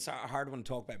 The reason it's a hard one to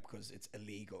talk about because it's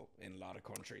illegal in a lot of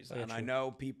countries. I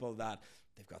know people that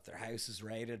they've got their houses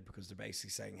raided because they're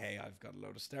basically saying, hey, I've got a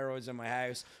load of steroids in my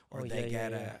house. Or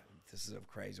this is a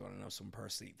crazy one. I know some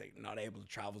personally, they're not able to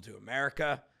travel to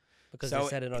America. Because they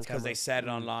said it on camera. Because they said it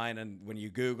online, and when you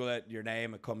Google it, your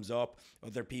name, it comes up.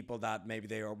 Other people that maybe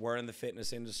they were in the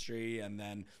fitness industry and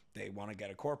then they want to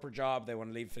get a corporate job, they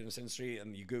want to leave the fitness industry,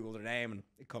 and you Google their name and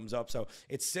it comes up. So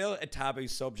it's still a taboo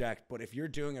subject, but if you're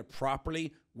doing it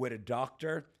properly with a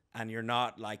doctor and you're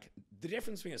not the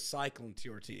difference between a cycle and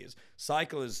TRT is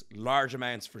cycle is large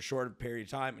amounts for a short period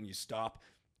of time and you stop.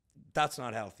 That's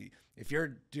not healthy. If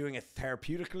you're doing it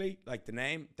therapeutically, like the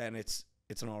name, then it's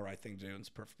an all right thing to do, and it's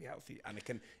perfectly healthy, and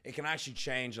it can actually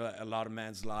change a lot of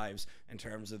men's lives in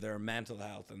terms of their mental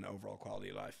health and overall quality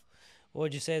of life. What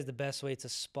would you say is the best way to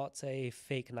spot a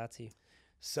fake Natty?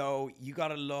 So you got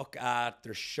to look at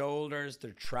their shoulders,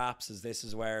 their traps, as this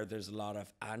is where there's a lot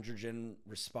of androgen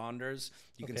responders.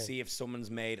 You can see if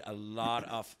someone's made a lot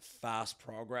of fast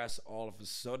progress all of a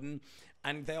sudden,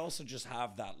 and they also just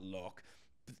have that look.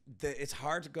 It's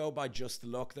hard to go by just the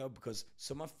look though, because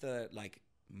some of the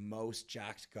most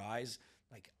jacked guys,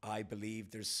 I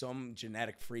believe there's some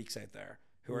genetic freaks out there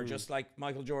who are just like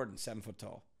Michael Jordan, 7 foot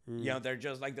tall. They're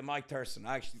just like the Mike Thurston.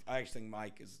 I actually think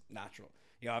Mike is natural.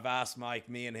 I've asked Mike,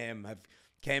 me and him have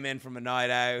came in from a night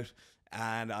out,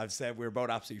 and I've said we were both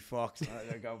absolutely fucked.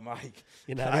 And I go, Mike,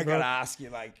 I gotta ask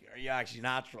you, are you actually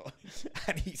natural?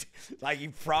 And he's he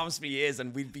promised me he is,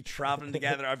 and we'd be traveling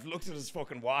together. I've looked at his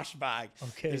fucking wash bag.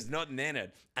 There's nothing in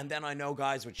it. And then I know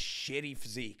guys with shitty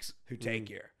physiques who take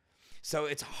gear. So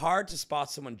it's hard to spot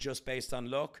someone just based on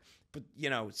look, but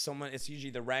someone, it's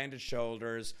usually the rounded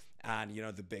shoulders and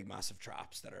the big massive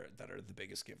traps that are the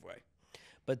biggest giveaway.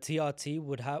 But TRT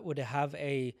would it have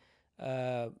a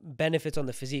benefit on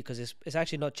the physique, because it's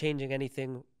actually not changing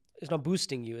anything. It's not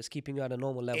boosting you. It's keeping you at a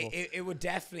normal level. It would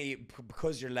definitely,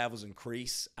 because your levels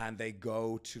increase and they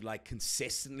go to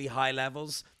consistently high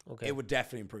levels. It would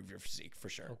definitely improve your physique for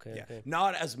sure.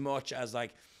 Not as much as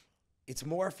it's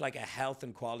more of a health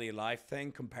and quality of life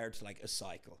thing compared to a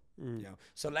cycle.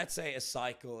 So let's say a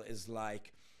cycle is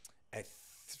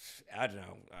I don't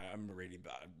know. I'm really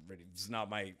bad. It's not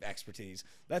my expertise.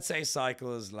 Let's say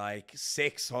cycle is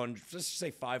 600, let's just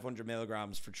say 500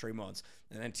 milligrams for 3 months.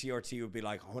 And then TRT would be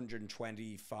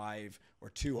 125 or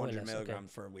 200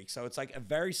 milligrams for a week. So it's a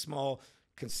very small,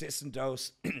 consistent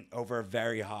dose over a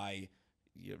very high,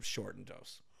 shortened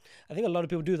dose. I think a lot of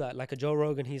people do that. Like a Joe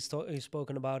Rogan, he's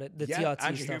spoken about it. The TRT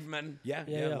Andrew stuff. Huberman.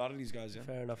 A lot of these guys.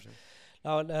 Fair enough.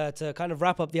 Now, to kind of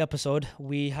wrap up the episode,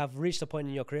 we have reached a point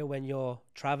in your career when you're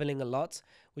traveling a lot,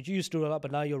 which you used to do a lot,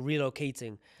 but now you're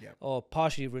relocating or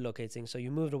partially relocating. So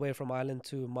you moved away from Ireland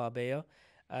to Marbella,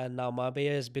 and now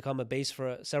Marbella has become a base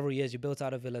for several years. You built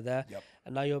out a villa there,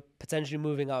 and now you're potentially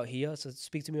moving out here. So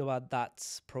speak to me about that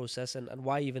process and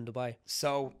why even Dubai.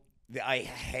 So I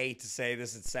hate to say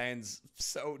this, it sounds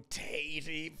so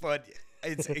tatey, but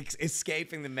it's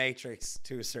escaping the matrix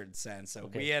to a certain sense. So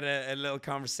we had a little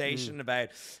conversation about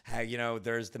how, you know,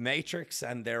 there's the matrix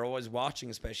and they're always watching,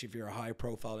 especially if you're a high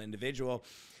profile individual.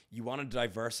 You want to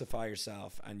diversify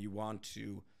yourself and you want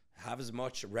to have as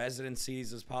much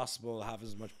residencies as possible, have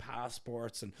as much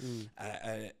passports and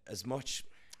as much,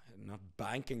 not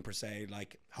banking per se,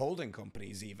 like holding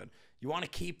companies even. You want to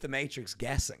keep the matrix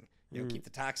guessing, you know, keep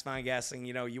the tax man guessing,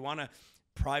 you know, you want to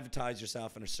privatize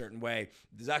yourself in a certain way.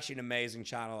 There's actually an amazing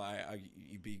channel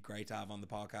you'd be great to have on the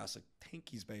podcast. I think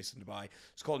he's based in Dubai.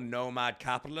 It's called Nomad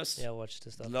Capitalist. Yeah, watch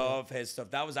this stuff. Love his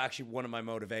stuff. That was actually one of my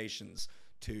motivations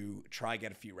to try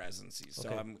get a few residencies. So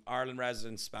I'm Ireland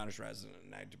resident, Spanish resident,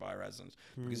 and now Dubai resident.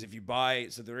 Because if you buy,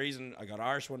 so the reason I got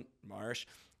Irish one, I'm Irish.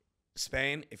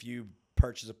 Spain, if you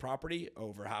purchase a property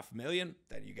over $500,000,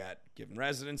 then you get given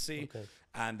residency.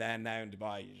 And then now in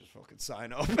Dubai, you just fucking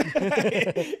sign up.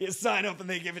 You sign up and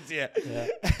they give it to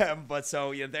you. But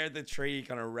so yeah, they're the three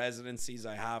kind of residencies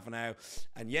I have now.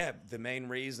 And yeah, the main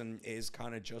reason is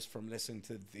kind of just from listening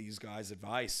to these guys'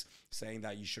 advice, saying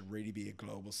that you should really be a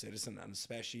global citizen, and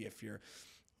especially if you're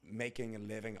making a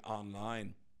living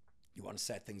online, you want to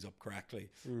set things up correctly.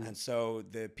 And so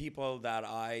the people that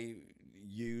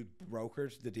you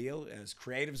brokered the deal as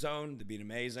Creative Zone, they've been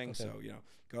amazing. So, you know,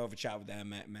 go have a chat with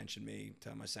them, mention me,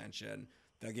 tell them I sent you, and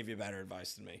they'll give you better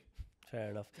advice than me.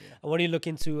 Fair enough. And what are you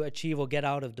looking to achieve or get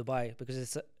out of Dubai?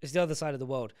 Because it's the other side of the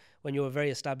world when you were very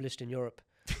established in Europe.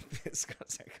 It's gonna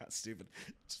sound kind of stupid.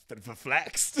 It's a bit of a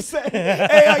flex to say,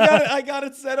 hey, I got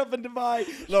it set up in Dubai.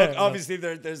 Look, obviously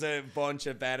there's a bunch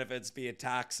of benefits, be it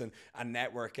tax and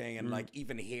networking, and like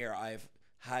even here I've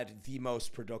had the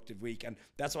most productive week, and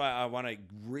that's why I want to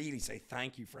really say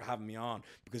thank you for having me on,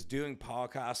 because doing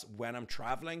podcasts when I'm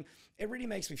traveling, it really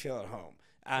makes me feel at home.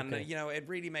 And you know, it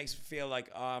really makes me feel like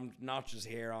I'm not just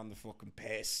here on the fucking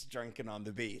piss drinking on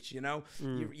the beach, you know.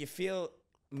 You feel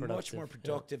much more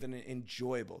productive and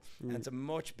enjoyable, and it's a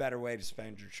much better way to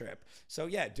spend your trip. So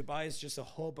yeah, Dubai is just a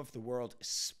hub of the world,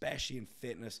 especially in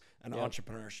fitness and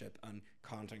entrepreneurship and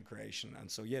content creation. And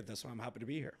so yeah, that's why I'm happy to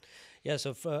be here. Yeah,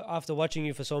 so after watching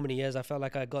you for so many years, I felt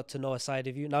like I got to know a side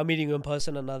of you. Now meeting you in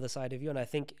person, another side of you, and I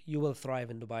think you will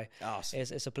thrive in Dubai. Awesome.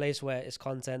 It's a place where it's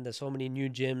content. There's so many new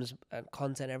gyms and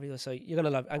content everywhere. So you're going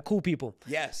to love it. And cool people.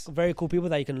 Yes. Very cool people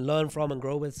that you can learn from and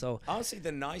grow with. So honestly,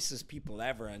 the nicest people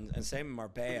ever, and same in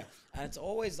Marbella. And it's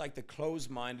always like the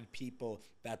closed-minded people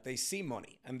that they see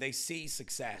money and they see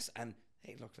success, and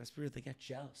hey, look, that's weird. They get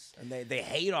jealous and they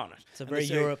hate on it. It's a very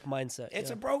Europe mindset. It's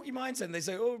a brokey mindset. And they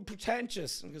say, oh,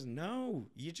 pretentious. And goes, no,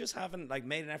 you just haven't like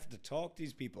made an effort to talk to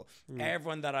these people.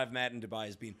 Everyone that I've met in Dubai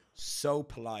has been so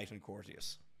polite and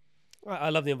courteous. I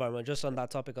love the environment. Just on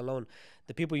that topic alone,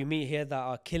 the people you meet here that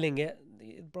are killing it,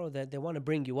 bro, they want to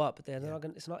bring you up. They're not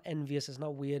gonna, it's not envious. It's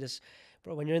not weird.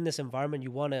 Bro, when you're in this environment,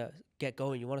 you want to get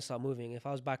going. You want to start moving. If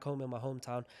I was back home in my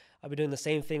hometown, I'd be doing the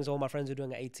same things all my friends were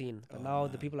doing at 18. But now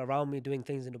the people around me doing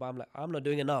things in Dubai, I'm like, I'm not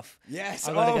doing enough. Yes.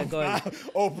 I gotta get going. Wow.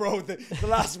 Oh, bro, the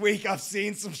last week I've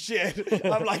seen some shit.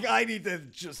 I'm like, I need to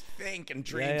just think and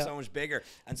dream so much bigger.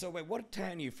 And so, wait, what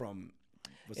town are you from?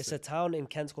 It's a town in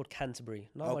Kent called Canterbury.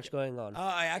 Not much going on.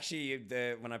 I actually,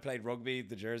 when I played rugby,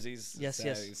 the jerseys, yes.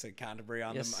 It said Canterbury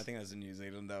on them. I think it was in New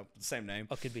Zealand though. Same name.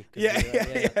 Oh, could be. Yeah,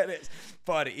 it is.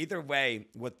 But either way,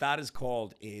 what that is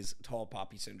called is tall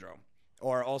poppy syndrome,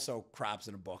 or also crabs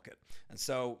in a bucket. And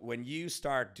so when you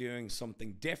start doing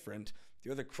something different,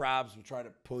 the other crabs will try to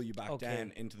pull you back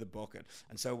down into the bucket.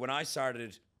 And so when I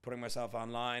started putting myself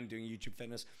online, doing YouTube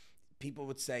fitness, people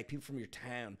would say, people from your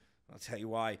town, I'll tell you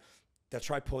why, they'll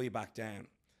try to pull you back down,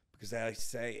 because they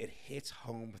say it hits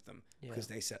home with them, because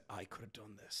they said, I could have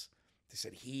done this. They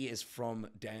said, he is from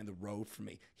down the road from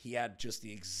me. He had just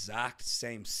the exact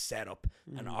same setup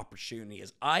and opportunity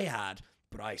as I had,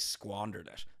 but I squandered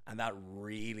it. And that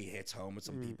really hits home with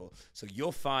some people. So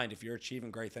you'll find if you're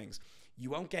achieving great things, you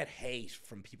won't get hate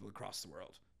from people across the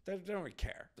world. They don't really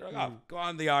care. They're like, oh, go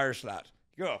on the Irish lad.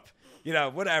 Go up. You know,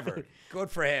 whatever. Good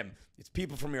for him. It's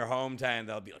people from your hometown,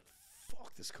 they'll be like,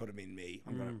 this could have been me.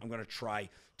 I'm gonna try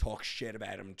talk shit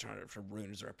about him, trying to ruin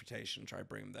his reputation, try to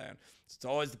bring him down. So it's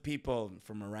always the people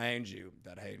from around you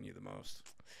that hate you the most.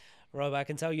 Rob, I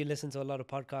can tell you listen to a lot of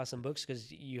podcasts and books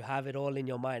because you have it all in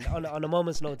your mind on a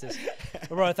moment's notice.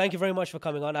 But Rob, thank you very much for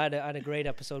coming on. I had a great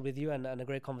episode with you and a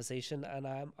great conversation, and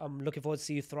I'm looking forward to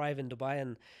see you thrive in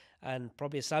Dubai and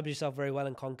probably establish yourself very well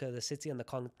and conquer the city and the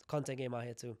content game out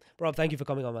here too. Rob, thank you for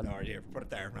coming on, man. No, put it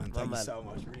there, man. Thank you so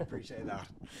much. Really appreciate that.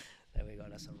 There we go.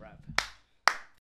 That's a wrap.